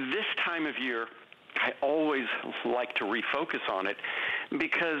 But this time of year, I always like to refocus on it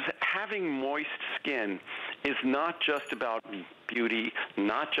because having moist skin is not just about beauty,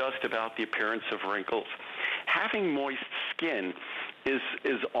 not just about the appearance of wrinkles. Having moist skin is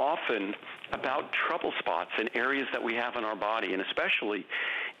often about trouble spots in areas that we have in our body, and especially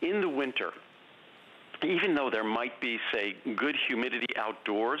in the winter. Even though there might be, say, good humidity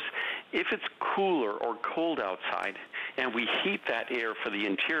outdoors, if it's cooler or cold outside and we heat that air for the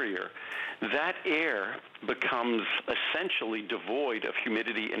interior, that air becomes essentially devoid of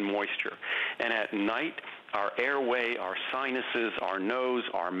humidity and moisture. And at night, our airway, our sinuses, our nose,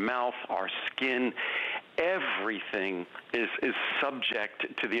 our mouth, our skin, everything is subject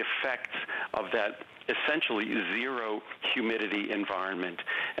to the effects of that essentially zero humidity environment.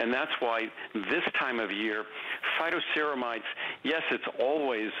 And that's why this time of year, phytoceramides, yes, it's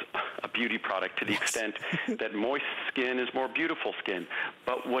always a beauty product to the extent that moist skin is more beautiful skin.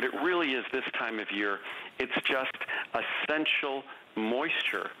 But what it really is this time of year, it's just essential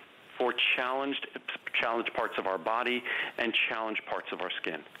moisture for challenged parts of our body and challenged parts of our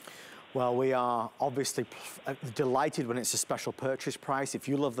skin. Well, we are obviously delighted when it's a special purchase price. If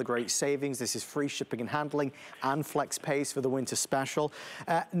you love the great savings, this is free shipping and handling and flex pays for the winter special.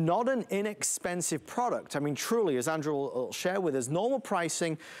 Not an inexpensive product. I mean, truly, as Andrew will share with us, normal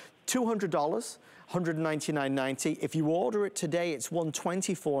pricing, $200, $199.90. If you order it today, it's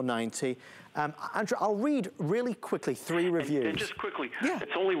 $124.90. Andrew, I'll read really quickly 3 reviews. And just quickly, yeah.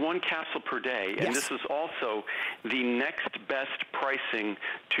 It's only 1 capsule per day, and this is also the next best pricing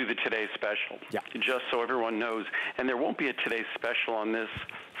to the Today's Special, just so everyone knows. And there won't be a Today's Special on this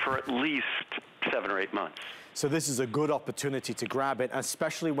for at least 7 or 8 months. So this is a good opportunity to grab it,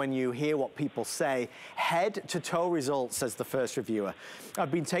 especially when you hear what people say. Head to toe results, says the first reviewer. I've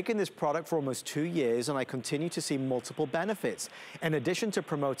been taking this product for almost 2 years and I continue to see multiple benefits. In addition to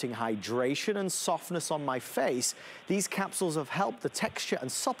promoting hydration and softness on my face, these capsules have helped the texture and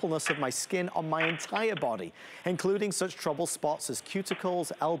suppleness of my skin on my entire body, including such trouble spots as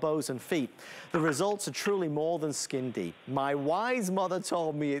cuticles, elbows, and feet. The results are truly more than skin deep. My wise mother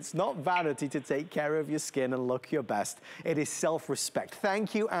told me it's not vanity to take care of your skin and look your best. It is self-respect.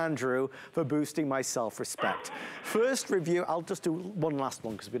 Thank you, Andrew, for boosting my self-respect. First review, I'll just do one last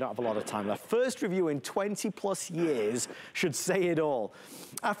one because we don't have a lot of time left. First review in 20+ years should say it all.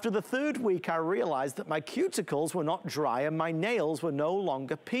 After the 3rd week, I realized that my cuticles were not dry and my nails were no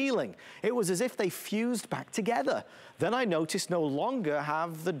longer peeling. It was as if they fused back together. Then I noticed no longer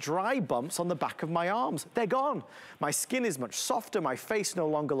have the dry bumps on the back of my arms. They're gone. My skin is much softer. My face no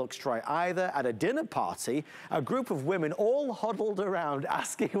longer looks dry either. At a dinner party, a group of women all huddled around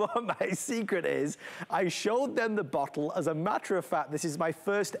asking what my secret is. I showed them the bottle. As a matter of fact, this is my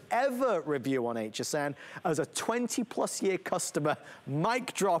first ever review on HSN as a 20+ year customer.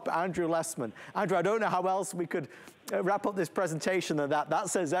 Mic drop, Andrew Lessman. Andrew, I don't know how else we could wrap up this presentation than that. That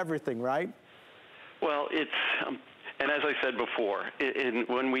says everything, right? Well, it's... And as I said before,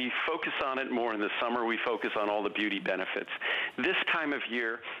 when we focus on it more in the summer, we focus on all the beauty benefits. This time of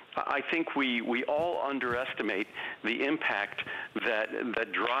year, I think we all underestimate the impact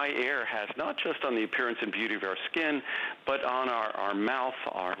that dry air has, not just on the appearance and beauty of our skin, but on our mouth,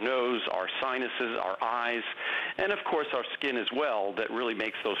 our nose, our sinuses, our eyes, and of course our skin as well, that really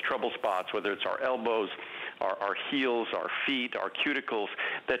makes those trouble spots, whether it's our elbows, our heels, our feet, our cuticles,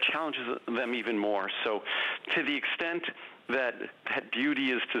 that challenges them even more. So to the extent that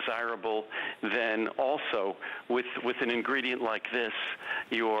beauty is desirable, then also with an ingredient like this,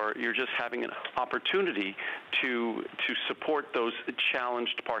 you're just having an opportunity to support those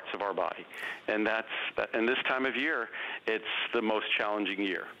challenged parts of our body. And and this time of year, it's the most challenging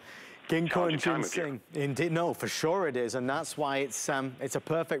year. Ginkgo and ginseng, indeed, no, for sure it is, and that's why it's a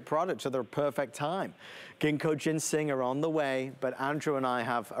perfect product at the perfect time. Ginkgo ginseng are on the way, but Andrew and I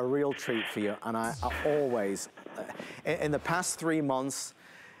have a real treat for you, and I always, in the past 3 months,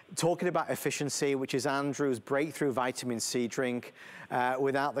 talking about efficiency, which is Andrew's breakthrough vitamin C drink,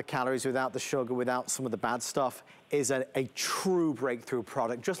 without the calories, without the sugar, without some of the bad stuff, is a true breakthrough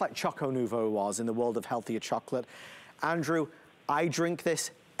product, just like Choco Nouveau was in the world of healthier chocolate. Andrew, I drink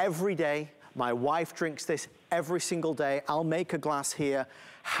this every day. My wife drinks this every single day. I'll make a glass here.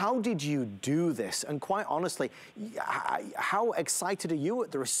 How did you do this? And quite honestly, how excited are you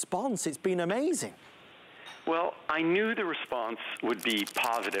at the response? It's been amazing. Well, I knew the response would be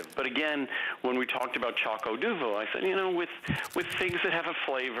positive, but again, when we talked about Choco Duvo, I said, you know, with things that have a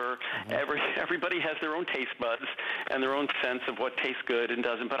flavor, everybody has their own taste buds and their own sense of what tastes good and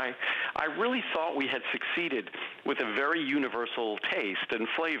doesn't, but I really thought we had succeeded with a very universal taste and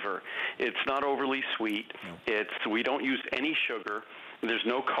flavor. It's not overly sweet. We don't use any sugar. There's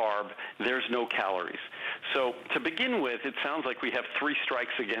no carb, there's no calories. So to begin with, it sounds like we have 3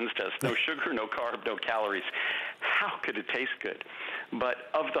 strikes against us. No sugar, no carb, no calories. How could it taste good?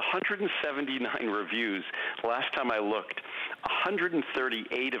 But of the 179 reviews, last time I looked,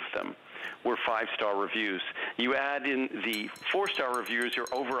 138 of them were 5-star reviews. You add in the 4-star reviews,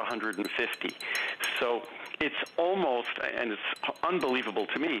 you're over 150. So it's almost, and it's unbelievable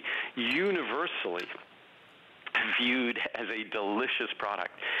to me, universally viewed as a delicious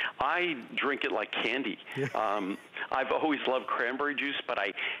product. I drink it like candy. I've always loved cranberry juice, but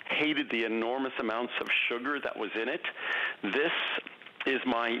I hated the enormous amounts of sugar that was in it. This is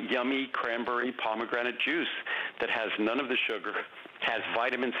my yummy cranberry pomegranate juice that has none of the sugar, has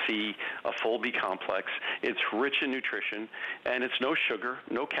vitamin C, a full B complex. It's rich in nutrition, and it's no sugar,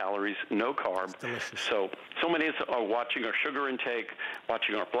 no calories, no carb. So many of us are watching our sugar intake,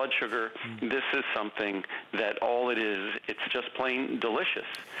 watching our blood sugar. This is something that all it is, it's just plain delicious.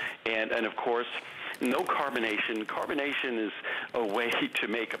 And of course, no carbonation. Carbonation is a way to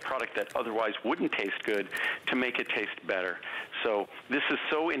make a product that otherwise wouldn't taste good, to make it taste better. So this is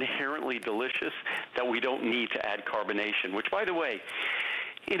so inherently delicious that we don't need to add carbonation, which, by the way,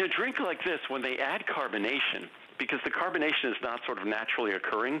 in a drink like this, when they add carbonation, because the carbonation is not sort of naturally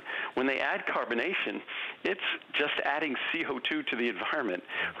occurring, when they add carbonation, it's just adding CO2 to the environment.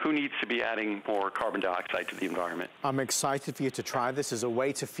 Who needs to be adding more carbon dioxide to the environment? I'm excited for you to try this as a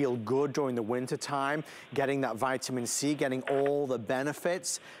way to feel good during the winter time, getting that vitamin C, getting all the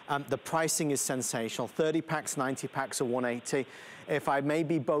benefits. The pricing is sensational. 30 packs, 90 packs are $180. If I may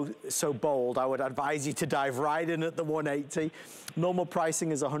be so bold, I would advise you to dive right in at the $180. Normal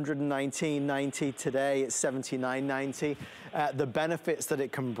pricing is $119.90. Today it's $79.90. The benefits that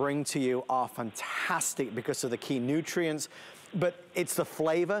it can bring to you are fantastic because of the key nutrients, but it's the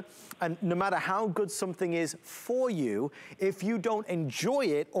flavor. And no matter how good something is for you, if you don't enjoy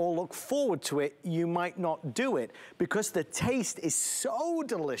it or look forward to it, you might not do it. Because the taste is so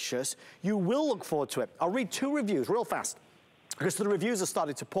delicious, you will look forward to it. I'll read 2 reviews real fast, because the reviews have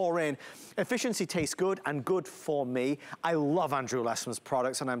started to pour in. Efficiency tastes good and good for me. I love Andrew Lessman's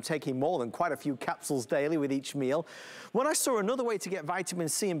products, and I'm taking more than quite a few capsules daily with each meal. When I saw another way to get vitamin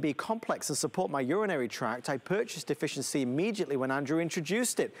C and B complex and support my urinary tract, I purchased Efficiency immediately when Andrew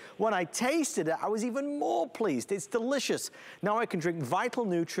introduced it. When I tasted it, I was even more pleased. It's delicious. Now I can drink vital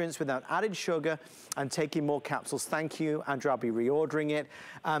nutrients without added sugar and taking more capsules. Thank you, Andrew. I'll be reordering it.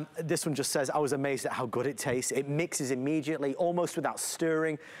 This one just says, I was amazed at how good it tastes. It mixes immediately, almost without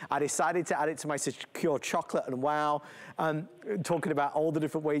stirring. I decided to add it to my secure chocolate, and wow, talking about all the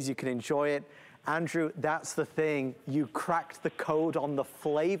different ways you can enjoy it. Andrew, that's the thing. You cracked the code on the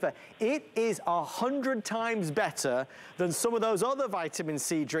flavor. It is 100 times better than some of those other vitamin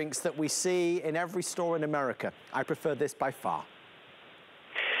C drinks that we see in every store in America. I prefer this by far.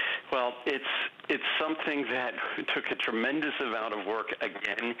 Well, it's something that took a tremendous amount of work,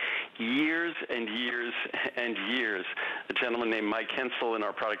 again, years and years and years. A gentleman named Mike Hensel in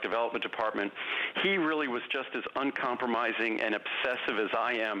our product development department, he really was just as uncompromising and obsessive as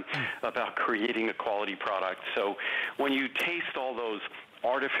I am about creating a quality product. So when you taste all those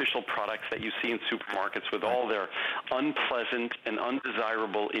artificial products that you see in supermarkets with all their unpleasant and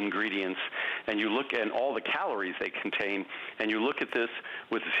undesirable ingredients, and you look at all the calories they contain, and you look at this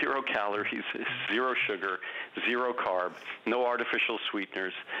with 0 calories, 0 sugar, 0 carb, no artificial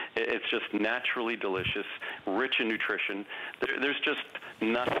sweeteners. It's just naturally delicious, rich in nutrition. There's just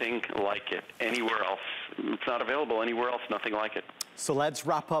nothing like it anywhere else. It's not available anywhere else, nothing like it. So let's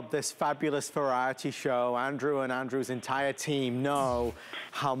wrap up this fabulous variety show. Andrew and Andrew's entire team know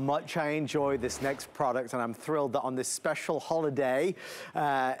how much I enjoy this next product, and I'm thrilled that on this special holiday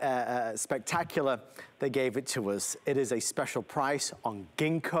spectacular, they gave it to us. It is a special price on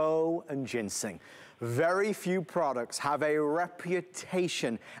ginkgo and ginseng. Very few products have a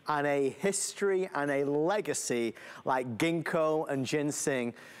reputation and a history and a legacy like ginkgo and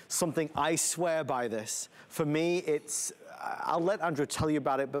ginseng. Something I swear by this. For me, it's I'll let Andrew tell you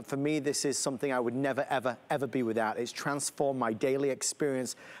about it, but for me, this is something I would never, ever, ever be without. It's transformed my daily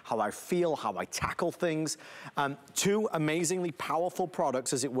experience, how I feel, how I tackle things. Two amazingly powerful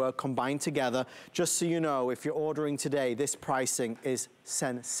products, as it were, combined together. Just so you know, if you're ordering today, this pricing is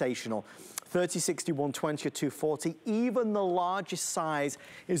sensational. 30, 60, 120 or 240. Even the largest size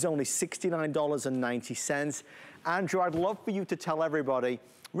is only $69.90. Andrew, I'd love for you to tell everybody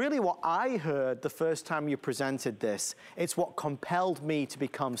really what I heard the first time you presented this. It's what compelled me to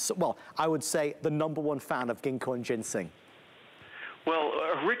become, well, I would say the #1 fan of ginkgo and ginseng. Well,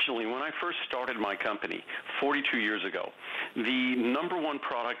 originally, when I first started my company 42 years ago, the #1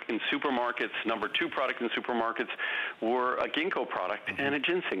 product in supermarkets, #2 product in supermarkets were a ginkgo product and a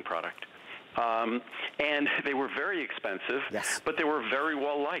ginseng product. And they were very expensive, yes, but they were very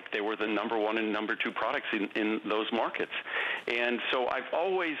well liked. They were the #1 and #2 products in those markets. And so I've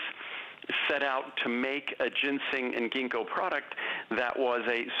always set out to make a ginseng and ginkgo product that was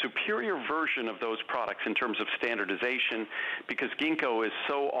a superior version of those products in terms of standardization, because ginkgo is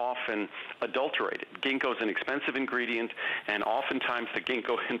so often adulterated. Ginkgo is an expensive ingredient, and oftentimes the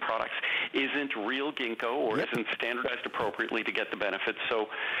ginkgo in products isn't real ginkgo or isn't standardized appropriately to get the benefits. So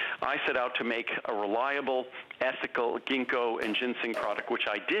I set out to make a reliable, ethical ginkgo and ginseng product, which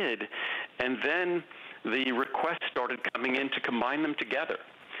I did, and then the requests started coming in to combine them together.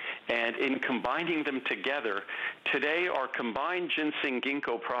 And in combining them together, today our combined ginseng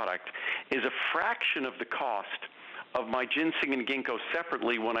ginkgo product is a fraction of the cost of my ginseng and ginkgo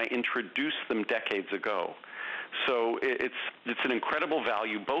separately when I introduced them decades ago. So it's an incredible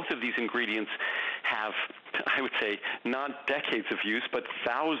value. Both of these ingredients have, I would say, not decades of use, but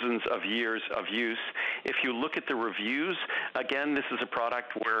thousands of years of use. If you look at the reviews, again, this is a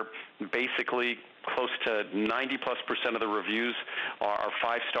product where basically close to 90+% of the reviews are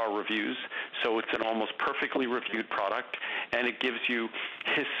 5-star reviews. So it's an almost perfectly reviewed product, and it gives you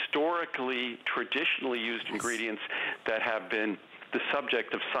historically, traditionally used ingredients that have been the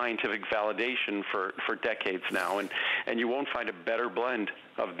subject of scientific validation for decades now, and you won't find a better blend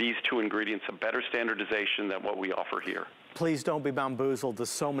of these two ingredients, a better standardization than what we offer here. Please don't be bamboozled. There's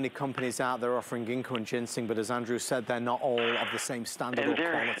so many companies out there offering ginkgo and ginseng, but as Andrew said, they're not all of the same standard or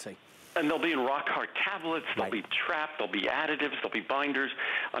quality. And they'll be in rock hard tablets, they'll be trapped, there'll be additives, there'll be binders.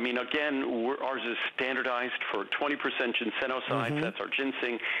 I mean, again, ours is standardized for 20% ginsenoside, that's our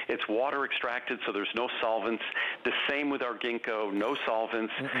ginseng. It's water extracted, so there's no solvents. The same with our ginkgo, no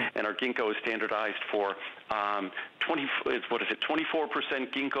solvents, and our ginkgo is standardized for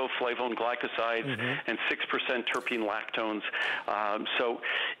 24% ginkgo flavone glycosides and 6% terpene lactones. So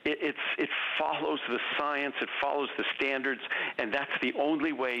it follows the science, it follows the standards, and that's the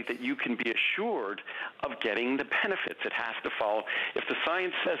only way that you can be assured of getting the benefits. It has to follow. If the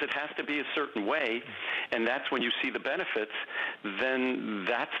science says it has to be a certain way, and that's when you see the benefits, then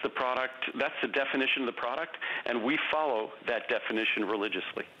that's the product, that's the definition of the product, and we follow that definition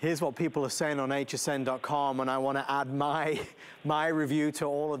religiously. Here's what people are saying on hsn.com, and I want to add my review to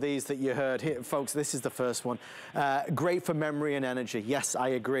all of these that you heard. Here, folks, this is the first one. Great for memory and energy. Yes, I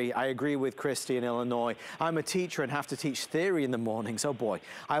agree. I agree with Christy in Illinois. I'm a teacher and have to teach theory in the mornings. Oh boy.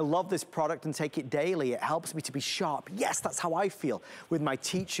 I love this product and take it daily. It helps me to be sharp. Yes, that's how I feel with my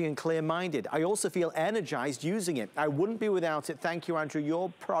teaching and clear-minded. I also feel energized using it. I wouldn't be without it. Thank you, Andrew. Your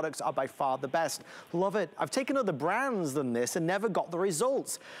products are by far the best. Love it. I've taken other brands than this and never got the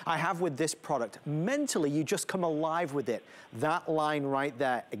results I have with this product. Mentally, you just come alive with it. That line right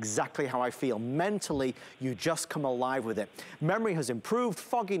there, exactly how I feel. Mentally, you just come alive with it. Memory has improved,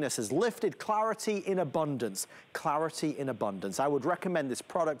 fogginess has lifted, clarity in abundance. Clarity in abundance. I would recommend this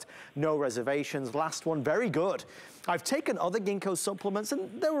product, no reservations. Last one, very good. I've taken other ginkgo supplements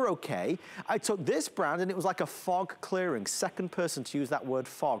and they were okay. I took this brand and it was like a fog clearing. Second person to use that word,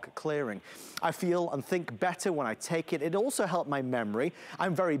 fog clearing. I feel and think better when I take it. It also helped my memory.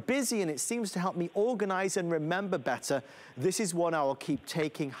 I'm very busy and it seems to help me organize and remember better. This is one I will keep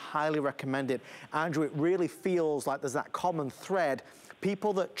taking, highly recommend it. Andrew, it really feels like there's that common thread.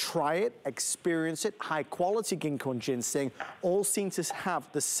 People that try it, experience it, high quality ginkgo and ginseng, all seem to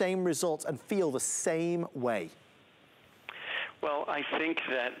have the same results and feel the same way. Well, I think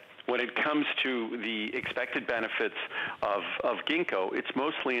that when it comes to the expected benefits of ginkgo, it's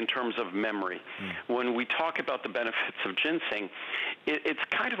mostly in terms of memory. When we talk about the benefits of ginseng, it's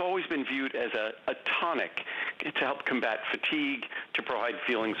kind of always been viewed as a tonic to help combat fatigue, to provide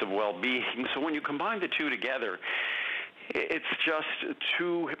feelings of well-being. So when you combine the two together, it's just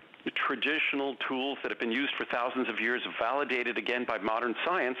two traditional tools that have been used for thousands of years, validated again by modern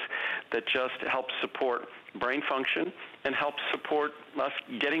science, that just helps support brain function and helps support us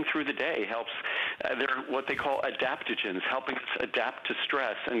getting through the day, helps They're what they call adaptogens, helping us adapt to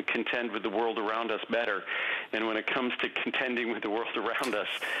stress and contend with the world around us better. And when it comes to contending with the world around us,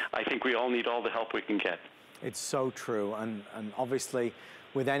 I think we all need all the help we can get. It's so true, and obviously,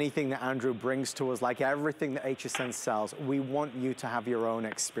 with anything that Andrew brings to us, like everything that HSN sells, we want you to have your own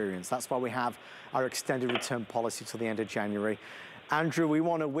experience. That's why we have our extended return policy till the end of January. Andrew, we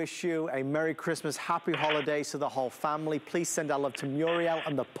want to wish you a Merry Christmas, Happy Holidays to the whole family. Please send our love to Muriel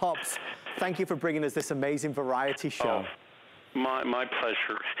and the pups. Thank you for bringing us this amazing variety show. Oh, my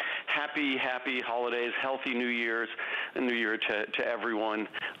pleasure. Happy holidays, healthy New Year to everyone.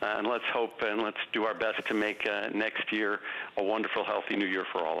 And let's hope and let's do our best to make next year a wonderful, healthy New Year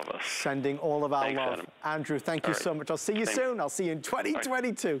for all of us. Sending all of our love. Adam. Andrew, thank you so much. I'll see you soon. I'll see you in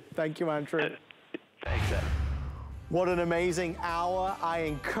 2022. Right. Thank you, Andrew. Thanks, Adam. What an amazing hour. I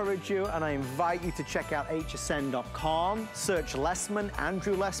encourage you and I invite you to check out hsn.com. Search Lessman,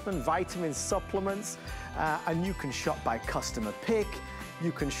 Andrew Lessman, vitamin supplements, and you can shop by customer pick.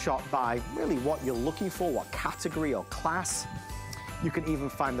 You can shop by really what you're looking for, what category or class. You can even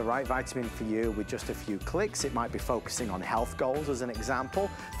find the right vitamin for you with just a few clicks. It might be focusing on health goals as an example.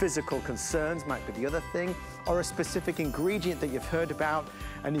 Physical concerns might be the other thing, or a specific ingredient that you've heard about.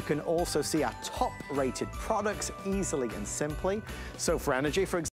 And you can also see our top rated products easily and simply. So for energy, for example,